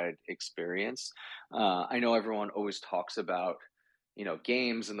gamified experience. I know everyone always talks about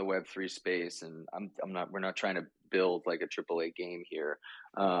games in the Web3 space, and we're not trying to build like a AAA game here,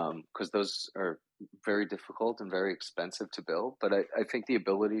 because those are very difficult and very expensive to build. But I think the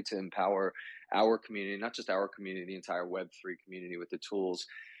ability to empower our community, not just our community, the entire Web3 community, with the tools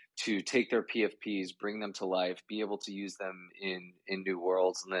to take their PFPs, bring them to life, be able to use them in new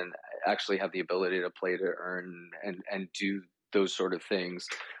worlds, and then actually have the ability to play to earn and do those sort of things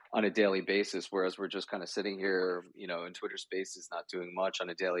on a daily basis, whereas we're just kind of sitting here, in Twitter Spaces, not doing much on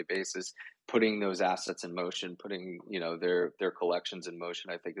a daily basis. Putting those assets in motion, putting their collections in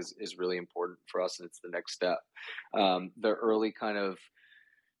motion, I think is really important for us, and it's the next step. The early kind of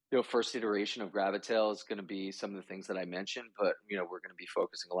first iteration of Gravitail is going to be some of the things that I mentioned, but we're going to be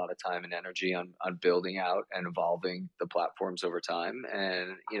focusing a lot of time and energy on building out and evolving the platforms over time.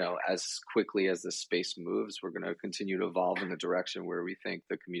 And as quickly as this space moves, we're going to continue to evolve in the direction where we think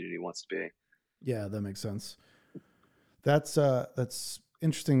the community wants to be. Yeah, that makes sense. That's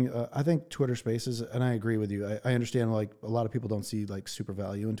interesting. I think Twitter Spaces, and I agree with you. I understand like a lot of people don't see like super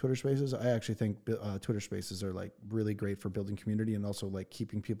value in Twitter Spaces. I actually think Twitter Spaces are like really great for building community and also like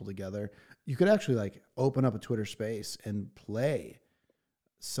keeping people together. You could actually like open up a Twitter Space and play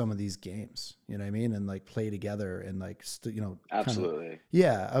some of these games, you know what I mean? And like play together and like, Absolutely.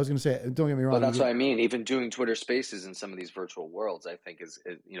 Yeah. I was going to say, don't get me wrong. But that's what I mean. Even doing Twitter Spaces in some of these virtual worlds, I think is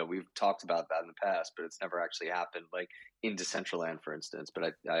we've talked about that in the past, but it's never actually happened, like in Decentraland, for instance.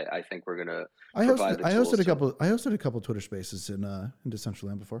 But I think we're gonna provide the tools. I hosted a couple Twitter Spaces in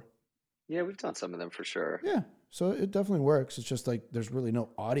Decentraland before. Yeah, we've done some of them for sure. Yeah, so it definitely works. It's just like there's really no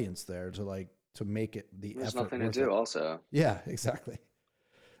audience there to make it the There's effort. nothing to do. Also, yeah, exactly.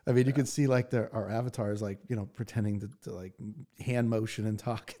 I mean, you can see like our avatars, like, pretending to like hand motion and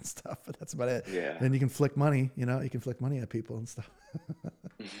talk and stuff, but that's about it. Yeah. And you can flick money, you can flick money at people and stuff.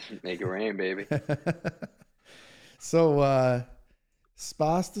 Make it rain, baby. So,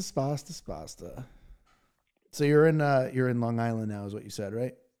 Spasta. So you're in Long Island now, is what you said,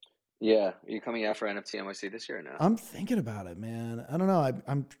 right? Yeah. Are you coming out for NFT NYC this year or no? I'm thinking about it, man. I don't know.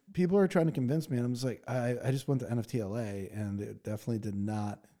 I'm people are trying to convince me, and I'm just like, I just went to NFT LA, and it definitely did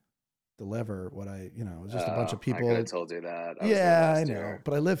not deliver what it was just a bunch of people. I could have told you that. Yeah, I know.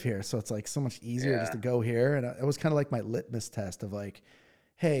 But I live here, so it's like so much easier just to go here. And it was kind of like my litmus test of like,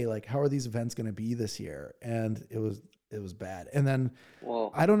 hey, like how are these events going to be this year? And it was bad. And then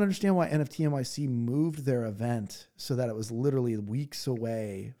I don't understand why NFT NYC moved their event so that it was literally weeks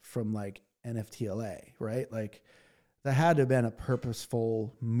away from like NFT LA, right? Like that had to have been a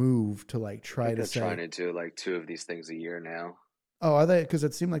purposeful move to like trying to do like 2 of these things a year now. Oh, are they? Because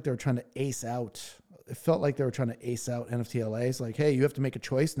it seemed like they were trying to ace out. It felt like they were trying to ace out NFT LA. It's like, hey, you have to make a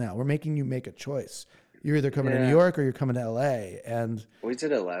choice now. We're making you make a choice. You're either coming to New York or you're coming to LA. And we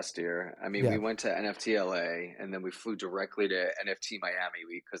did it last year. I mean, we went to NFT LA and then we flew directly to NFT Miami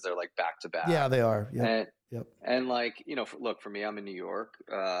week because they're like back to back. Yeah, they are. Yep. And like, look, for me, I'm in New York.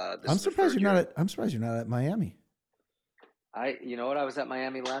 I'm surprised you're not at Miami. I was at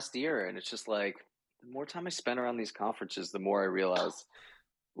Miami last year, and it's just like, the more time I spend around these conferences, the more I realize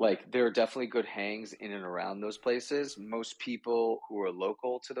like there are definitely good hangs in and around those places. Most people who are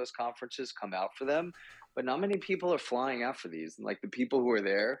local to those conferences come out for them, but not many people are flying out for these. And like the people who are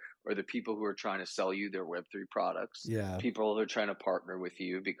there are the people who are trying to sell you their Web3 products. Yeah. People who are trying to partner with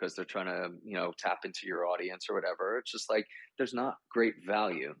you because they're trying to, tap into your audience or whatever. It's just like, there's not great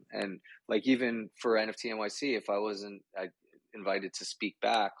value. And like, even for NFT NYC, if I wasn't invited to speak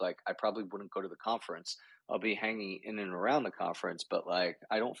back, like I probably wouldn't go to the conference. I'll be hanging in and around the conference, but like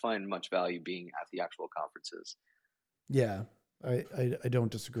I don't find much value being at the actual conferences. Yeah, I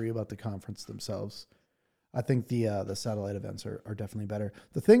don't disagree about the conference themselves. I think the satellite events are definitely better.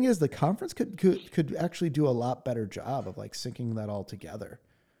 The thing is, the conference could actually do a lot better job of like syncing that all together.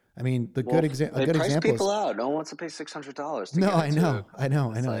 I mean, good example. They price people out. No one wants to pay $600. No, I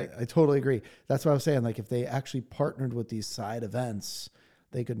know. I totally agree. That's what I was saying. Like, if they actually partnered with these side events,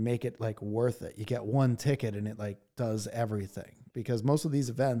 they could make it like worth it. You get one ticket and it like does everything, because most of these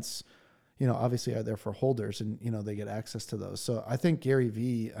events, obviously are there for holders, and they get access to those. So I think Gary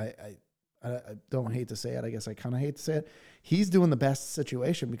V, I don't hate to say it. I guess I kind of hate to say it. He's doing the best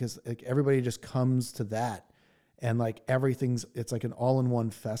situation because like everybody just comes to that. And like it's like an all-in-one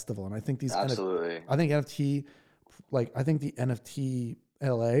festival. And I think absolutely. I think the NFT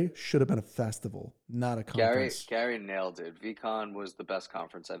LA should have been a festival, not a conference. Gary nailed it. VCon was the best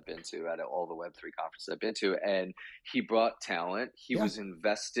conference I've been to out of all the Web3 conferences I've been to. And he brought talent. He was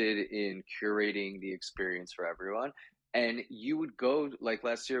invested in curating the experience for everyone. And you would go, like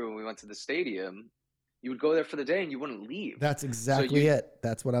last year when we went to the stadium, you would go there for the day and you wouldn't leave. That's exactly it.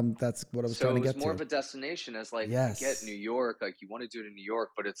 That's what I was trying to get to. So it was more of a destination as like, yes. You get New York, like you want to do it in New York,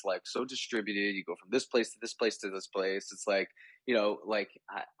 but it's like so distributed. You go from this place to this place to this place. It's like, like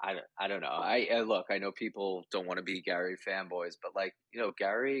I don't know. Look, I know people don't want to be Gary fanboys, but like,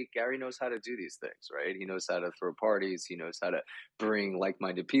 Gary knows how to do these things, right? He knows how to throw parties. He knows how to bring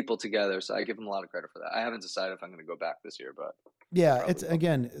like-minded people together. So I give him a lot of credit for that. I haven't decided if I'm going to go back this year, but yeah, it's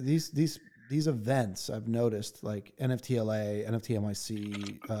again, these events I've noticed, like NFT LA, NFT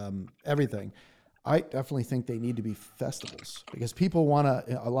NYC, everything. I definitely think they need to be festivals, because people want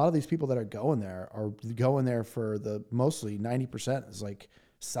to, a lot of these people that are going there for the mostly 90% is like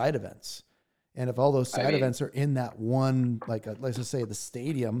side events. And if all those I side mean, events are in that one, like let's just say the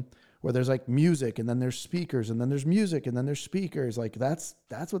stadium where there's like music and then there's speakers and then there's music and then there's speakers, like that's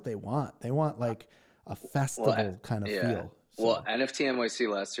what they want. They want like a festival kind of yeah. feel. Well, So NFT NYC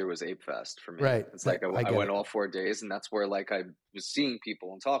last year was Ape Fest for me. right, It's that like I I get went it. all 4 days, and that's where like I was seeing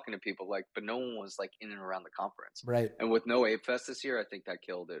people and talking to people, like, but no one was like in and around the conference. Right. And with no Ape Fest this year, I think that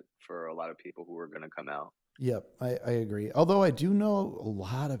killed it for a lot of people who were going to come out. Yep, I agree. Although I do know a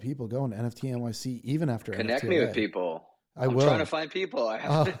lot of people going to NFT NYC even after Connect NFT me LA. with people. I'm trying to find people. I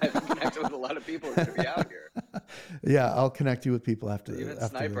haven't, Oh. I haven't connected with a lot of people who are going to be out here. Yeah, I'll connect you with people after Even after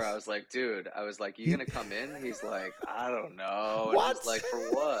Sniper, this. I was like, dude, you gonna come in? He's like, I don't know. And What? I was like, for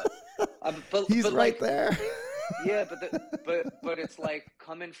what? He's but right like, there. yeah, but it's like,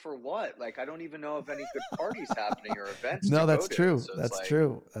 come in for what? Like, I don't even know of any good parties happening or events No, to that's go to. true. So it's That's like,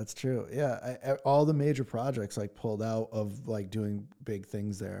 true. That's true. Yeah, all the major projects like pulled out of like doing big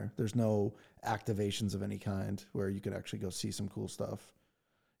things there. There's no activations of any kind where you could actually go see some cool stuff.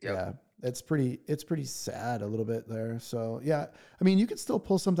 Yep. Yeah, it's pretty sad a little bit there. So yeah, I mean, you could still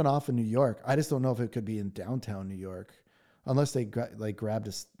pull something off in New York. I just don't know if it could be in downtown New York, unless they grabbed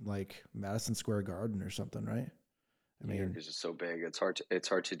us like Madison Square Garden or something, right? I New York mean, is just so big. It's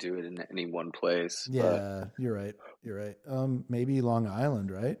hard to do it in any one place. yeah, you're right. You're right. Maybe Long Island,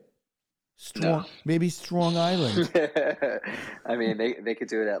 right? No. Maybe Strong Island. I mean, they could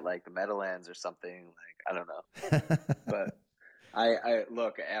do it at like the Meadowlands or something. Like, I don't know, but I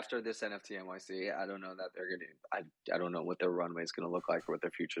look after this NFT NYC. I don't know that they're gonna. I don't know what their runway is gonna look like or what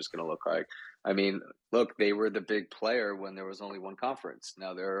their future is gonna look like. I mean, look, they were the big player when there was only one conference.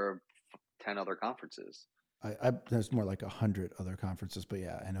 Now there are 10 other conferences. There's more like 100 other conferences, but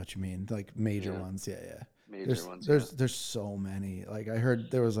yeah, I know what you mean. Like major ones. Yeah. Major ones. There's so many. Like I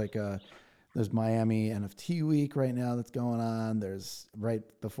heard there was like there's Miami NFT week right now that's going on. There's right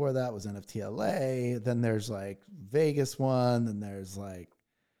before that was NFT LA. Then there's like Vegas one. Then there's like,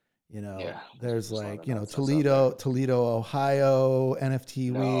 there's like, Toledo, Ohio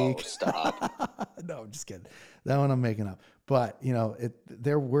NFT week. Stop. No, I'm just kidding. That one I'm making up. But,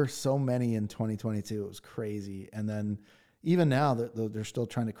 there were so many in 2022. It was crazy. And then even now they're still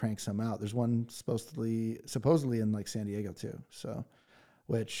trying to crank some out. There's one supposedly in like San Diego too. So,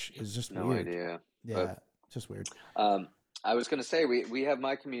 which is just no weird. idea. Yeah, just weird. I was going to say, we have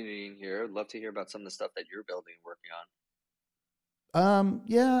my community in here. I'd love to hear about some of the stuff that you're building and working on.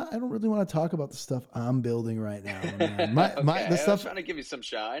 Yeah, I don't really want to talk about the stuff I'm building right now. Okay, the I stuff. was trying to give you some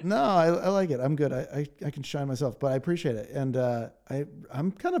shine. No, I like it. I'm good. I can shine myself, but I appreciate it. And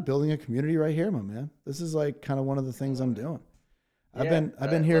I'm kind of building a community right here, my man. This is like kind of one of the things I'm doing. I've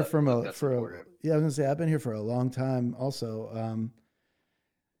been here I was gonna say I've been here for a long time also.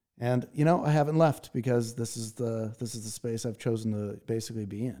 And I haven't left because this is the space I've chosen to basically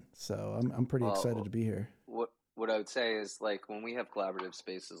be in. So I'm pretty excited to be here. What I would say is, like, when we have collaborative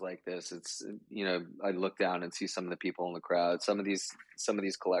spaces like this, it's, I look down and see some of the people in the crowd. Some of these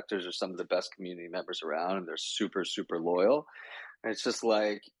collectors are some of the best community members around, and they're super, super loyal. And it's just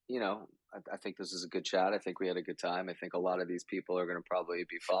like, I think this is a good chat. I think we had a good time. I think a lot of these people are going to probably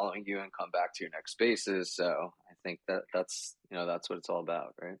be following you and come back to your next spaces. So I think that's what it's all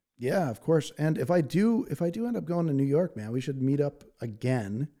about, right? Yeah, of course. And if I do end up going to New York, man, we should meet up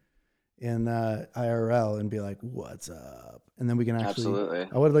again in IRL and be like, "What's up?" And then we can actually.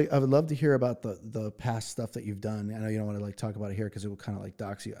 Absolutely. I would love to hear about the past stuff that you've done. I know you don't want to like talk about it here because it will kind of like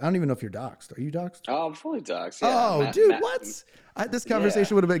dox you. I don't even know if you're doxed. Are you doxed? Oh, I'm fully doxed. Yeah. Oh, dude, what? This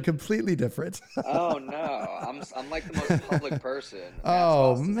conversation would have been completely different. Oh no, I'm like the most public person.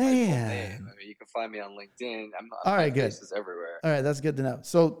 Oh Mat Spasta man. I mean, you can find me on LinkedIn. All right, good. Faces everywhere. All right, that's good to know.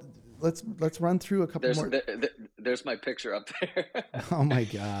 So let's run through a couple more. There's my picture up there. Oh my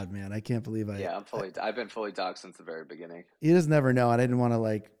God, man. I can't believe I've been fully doxed since the very beginning. You just never know. And I didn't want to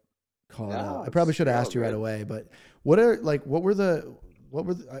like call it out. I probably should have asked you right away, but what were the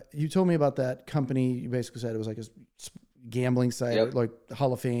you told me about that company. You basically said it was like a gambling site, or like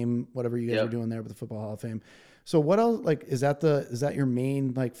Hall of Fame, whatever you guys were doing there with the Football Hall of Fame. So what else, like, is that your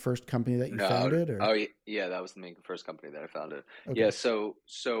main like first company that you founded? Or? Oh yeah, that was the main first company that I founded. Okay. Yeah. So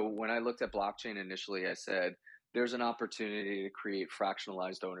when I looked at blockchain initially, I said, there's an opportunity to create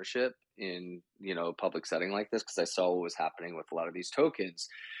fractionalized ownership in, a public setting like this, because I saw what was happening with a lot of these tokens.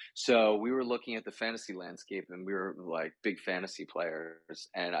 So we were looking at the fantasy landscape, and we were like big fantasy players.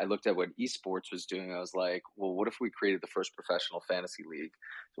 And I looked at what esports was doing. I was like, well, what if we created the first professional fantasy league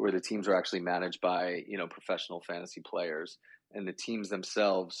where the teams were actually managed by, professional fantasy players, and the teams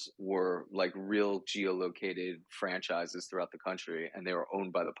themselves were like real geolocated franchises throughout the country, and they were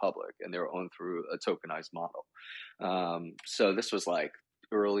owned by the public, and they were owned through a tokenized model. So this was like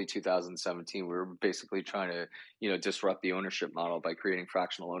early 2017, we were basically trying to, disrupt the ownership model by creating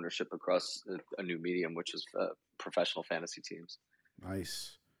fractional ownership across a new medium, which is professional fantasy teams.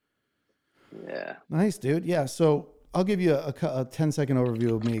 Nice. Yeah. Nice, dude. Yeah. So I'll give you a 10-second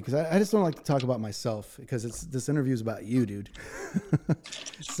overview of me because I just don't like to talk about myself because this interview is about you, dude.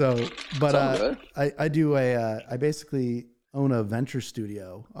 So, but I basically own a venture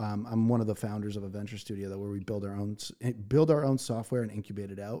studio. I'm one of the founders of a venture studio where we build our own software and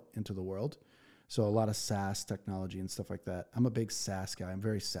incubate it out into the world. So a lot of SaaS technology and stuff like that. I'm a big SaaS guy. I'm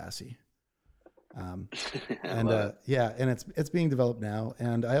very sassy. And it's being developed now.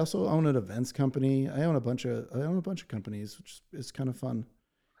 And I also own an events company. I own a bunch of companies, which is kind of fun.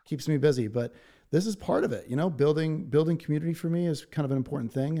 Keeps me busy, but this is part of it. Building community for me is kind of an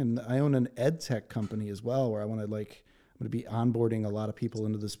important thing. And I own an ed tech company as well, where I'm going to be onboarding a lot of people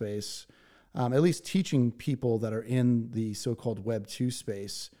into the space, at least teaching people that are in the so-called Web 2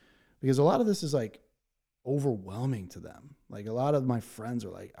 space, because a lot of this is like overwhelming to them. Like a lot of my friends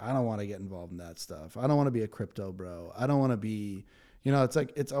are like, I don't want to get involved in that stuff. I don't want to be a crypto bro. I don't want to be, it's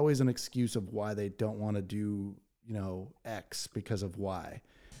like, it's always an excuse of why they don't want to do, X because of Y.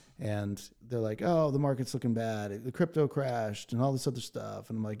 And they're like, oh, the market's looking bad. The crypto crashed and all this other stuff.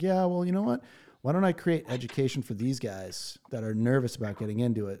 And I'm like, yeah, well, you know what? Why don't I create education for these guys that are nervous about getting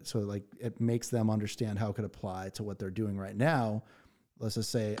into it? So like it makes them understand how it could apply to what they're doing right now. Let's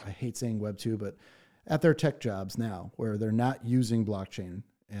just say, I hate saying Web 2, but at their tech jobs now where they're not using blockchain.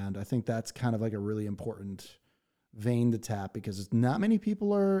 And I think that's kind of like a really important vein to tap because not many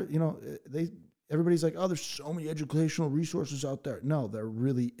people are, everybody's like, oh, there's so many educational resources out there. No, there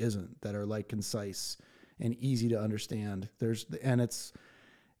really isn't that are like concise and easy to understand. It's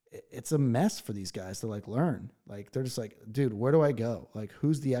a mess for these guys to like learn. Like, they're just like, dude, where do I go? Like,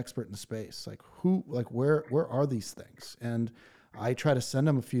 who's the expert in the space? Like where are these things? And I try to send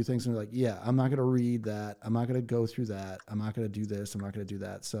them a few things and they're like, yeah, I'm not going to read that. I'm not going to go through that. I'm not going to do this. I'm not going to do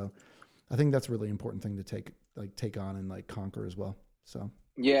that. So I think that's a really important thing to take on and like conquer as well. So.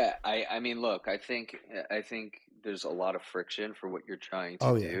 Yeah. I mean, look, I think there's a lot of friction for what you're trying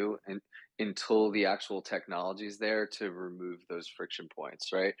to do and until the actual technology is there to remove those friction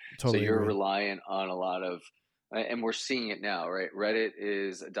points. Right. Totally so you're agree. reliant on a lot of, and we're seeing it now, right? Reddit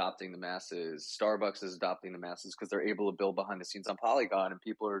is adopting the masses. Starbucks is adopting the masses because they're able to build behind the scenes on Polygon, and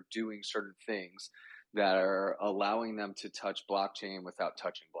people are doing certain things that are allowing them to touch blockchain without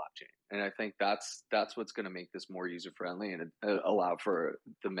touching blockchain. And I think that's what's going to make this more user friendly and allow for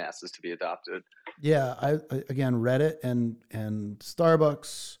the masses to be adopted. Yeah, again, Reddit and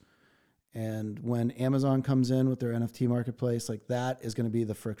Starbucks. And when Amazon comes in with their NFT marketplace, like that is going to be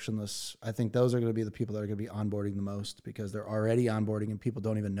the frictionless. I think those are going to be the people that are going to be onboarding the most because they're already onboarding and people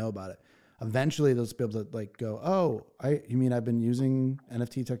don't even know about it. Eventually, they'll be able to like go, oh, you mean I've been using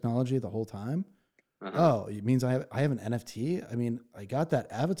NFT technology the whole time? Oh, it means I have an NFT? I mean, I got that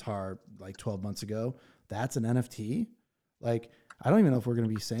avatar like 12 months ago. That's an NFT? Like, I don't even know if we're going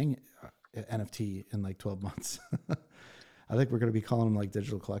to be saying NFT in like 12 months. I think we're going to be calling them like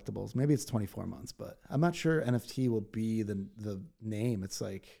digital collectibles. Maybe it's 24 months, but I'm not sure NFT will be the name. It's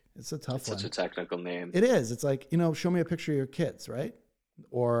like, it's a tough one. Such a technical name. It is. It's like, show me a picture of your kids, right?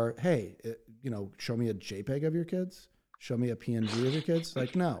 Or, hey, show me a JPEG of your kids. Show me a PNG of your kids.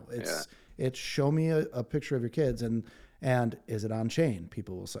 Like, no, it's show me a picture of your kids and is it on chain?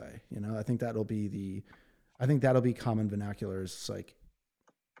 People will say, I think that'll be common vernacular. It's like,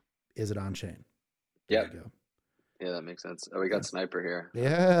 is it on chain? There you go. Yeah, that makes sense. Oh, we got Sniper here.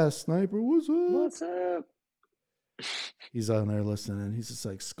 Yeah, Sniper, what's up? What's up? He's on there listening. He's just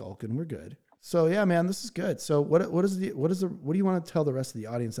like skulking. We're good. So yeah, man, this is good. So what do you want to tell the rest of the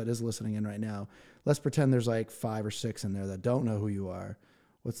audience that is listening in right now? Let's pretend there's like 5 or 6 in there that don't know who you are.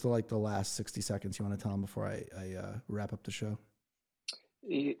 What's the last 60 seconds you want to tell them before I wrap up the show?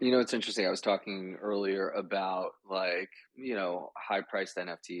 It's interesting. I was talking earlier about high priced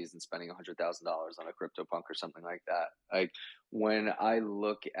NFTs and spending $100,000 on a CryptoPunk or something like that. Like when I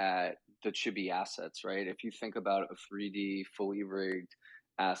look at the Chibi assets, right? If you think about a 3D fully rigged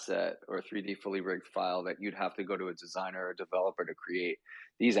asset or a 3D fully rigged file that you'd have to go to a designer or developer to create,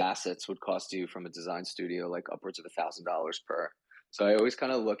 these assets would cost you from a design studio like upwards of $1,000 per. So I always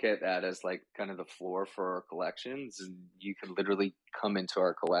kind of look at that as like kind of the floor for our collections. And you can literally come into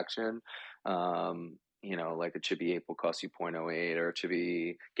our collection. Like a Chibi Ape will cost you 0.08 or a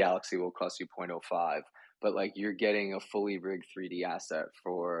Chibi Galaxy will cost you 0.05. But like you're getting a fully rigged 3D asset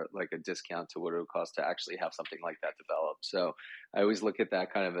for like a discount to what it would cost to actually have something like that developed. So I always look at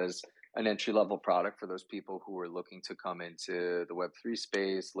that kind of as an entry level product for those people who are looking to come into the Web3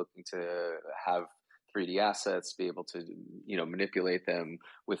 space, looking to have 3D assets, be able to, manipulate them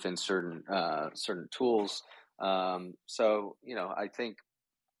within certain tools. So, I think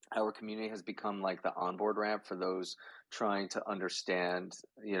our community has become like the onboard ramp for those trying to understand,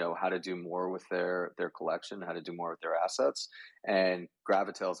 how to do more with their collection, how to do more with their assets. And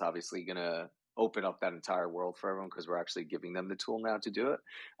Gravitail is obviously going to open up that entire world for everyone because we're actually giving them the tool now to do it.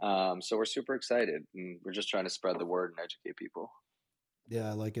 So we're super excited, and we're just trying to spread the word and educate people. Yeah,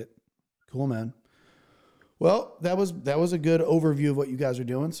 I like it. Cool, man. Well, that was a good overview of what you guys are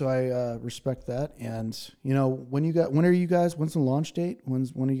doing. So I respect that. And when's the launch date?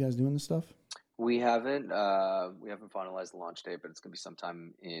 When are you guys doing this stuff? We haven't finalized the launch date, but it's gonna be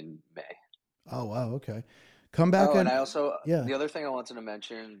sometime in May. Oh wow, okay. Come back and I also yeah. The other thing I wanted to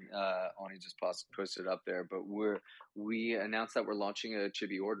mention, Ani just posted it up there, but we announced that we're launching a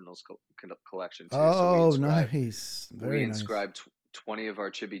Chibi Ordinals collection too. Oh, so nice. We inscribed 20 of our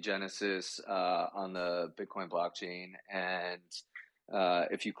Chibi Genesis on the Bitcoin blockchain, and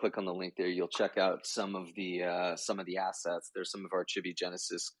if you click on the link there, you'll check out some of the assets. There's some of our Chibi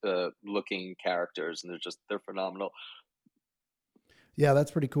Genesis looking characters, and they're phenomenal. Yeah,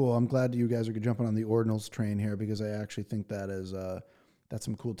 that's pretty cool. I'm glad you guys are jumping on the Ordinals train here, because I actually think that is that's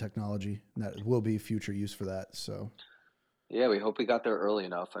some cool technology that will be future use for that. So yeah, we hope we got there early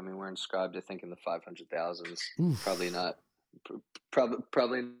enough. I mean, we're inscribed, I think, in the 500,000s. Probably not.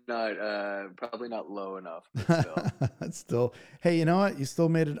 Probably not low enough, but still. Still, hey, you know what? You still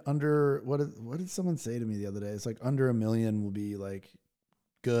made it under. What did someone say to me the other day? It's like under 1 million will be like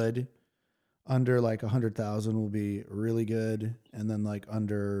good, under like 100,000 will be really good, and then like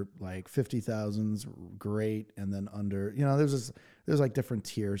under like 50,000's great, and then under, there's like different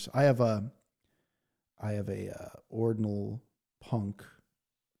tiers. I have a ordinal punk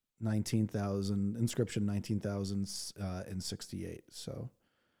 19,000 inscription 19,000 in 68. So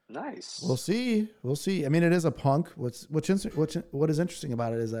nice. We'll see. I mean, it is a punk. What is interesting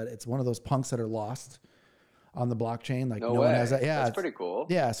about it is that it's one of those punks that are lost on the blockchain. Like no one has that. Yeah, that's pretty cool.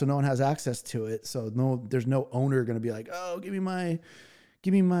 Yeah, so no one has access to it. So there's no owner going to be like, oh, give me my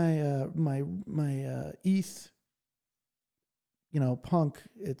ETH. Punk.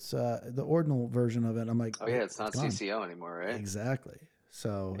 It's the ordinal version of it. I'm like, oh yeah, it's not gone. CCO anymore, right? Exactly.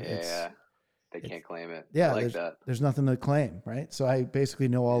 So they can't claim it. Yeah, I like that. There's nothing to claim, right? So I basically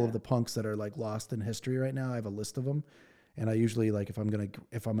know all of the punks that are like lost in history right now. I have a list of them, and I usually, like, if I'm gonna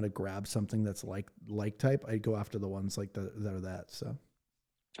grab something that's like type, I go after the ones like that are that. So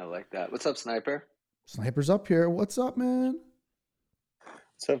I like that. What's up, Sniper? Sniper's up here. What's up, man?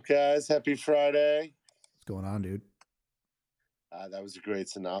 What's up, guys? Happy Friday. What's going on, dude? That was a great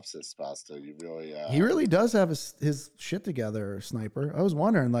synopsis, Spasta. You really he really does have his shit together, Sniper. I was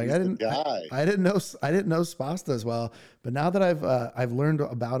wondering, like, I didn't know Spasta as well, but now that I've learned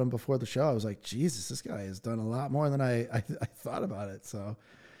about him before the show, I was like, Jesus, this guy has done a lot more than I thought about it. So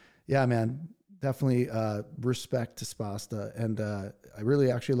yeah, man, definitely respect to Spasta, and I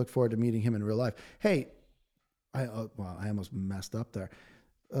really actually look forward to meeting him in real life. Hey, I almost messed up there.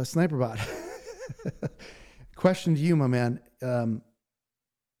 Sniperbot. Question to you, my man.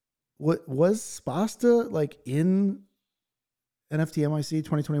 What was Spasta like in NFT NYC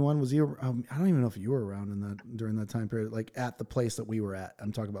 2021? Was he? I don't even know if you were around during that time period, like at the place that we were at.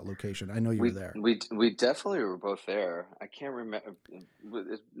 I'm talking about location. I know you were there. We definitely were both there. I can't remember.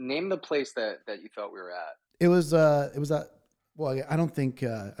 Name the place that you thought we were at. It was that. Well, I don't think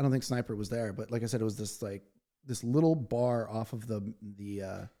Sniper was there, but like I said, it was this little bar off of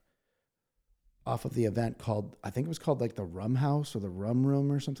the event called, I think it was called like the Rum House or the Rum Room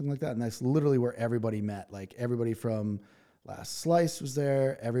or something like that. And that's literally where everybody met. Like everybody from Last Slice was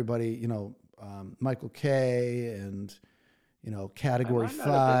there. Everybody, Michael K and, Category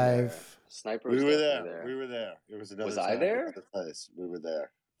 5. Sniper we was were there. there. We were there. It was another Was time, I there? Another place. We were there.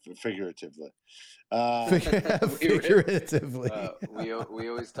 Figuratively. Figuratively. We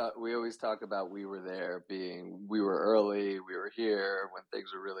always talk about we were there being we were early, we were here when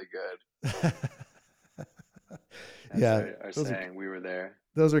things were really good. Our saying, we were there.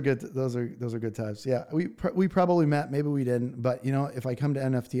 Those are good. Those are good times. Yeah, we probably met. Maybe we didn't. But if I come to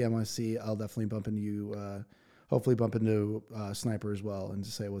NFT NYC, I'll definitely bump into you. Hopefully bump into Sniper as well and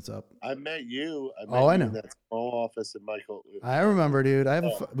just say what's up. I met you. I know. In that small office at Michael. I remember, dude.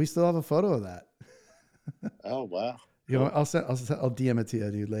 We still have a photo of that. Oh wow. Cool. I'll DM it to you,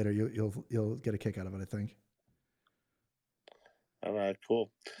 dude, later. You'll get a kick out of it, I think. All right,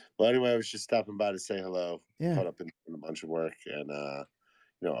 cool. Well, anyway, I was just stopping by to say hello. Yeah. Caught up in a bunch of work, and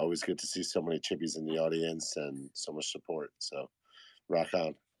always good to see so many chibis in the audience and so much support. So, rock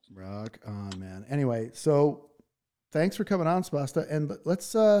on. Rock on, man. Anyway, so thanks for coming on, Spasta, and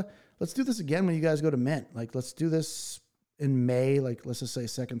let's let's do this again when you guys go to mint. Like, let's do this in May. Like, let's just say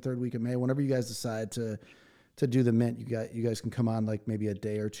second, third week of May. Whenever you guys decide to do the mint, you guys can come on like maybe a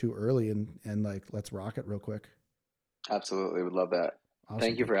day or two early and like let's rock it real quick. Absolutely, would love that. Awesome,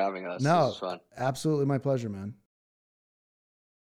 Thank you dude. for having us. No, This was fun. absolutely my pleasure, man.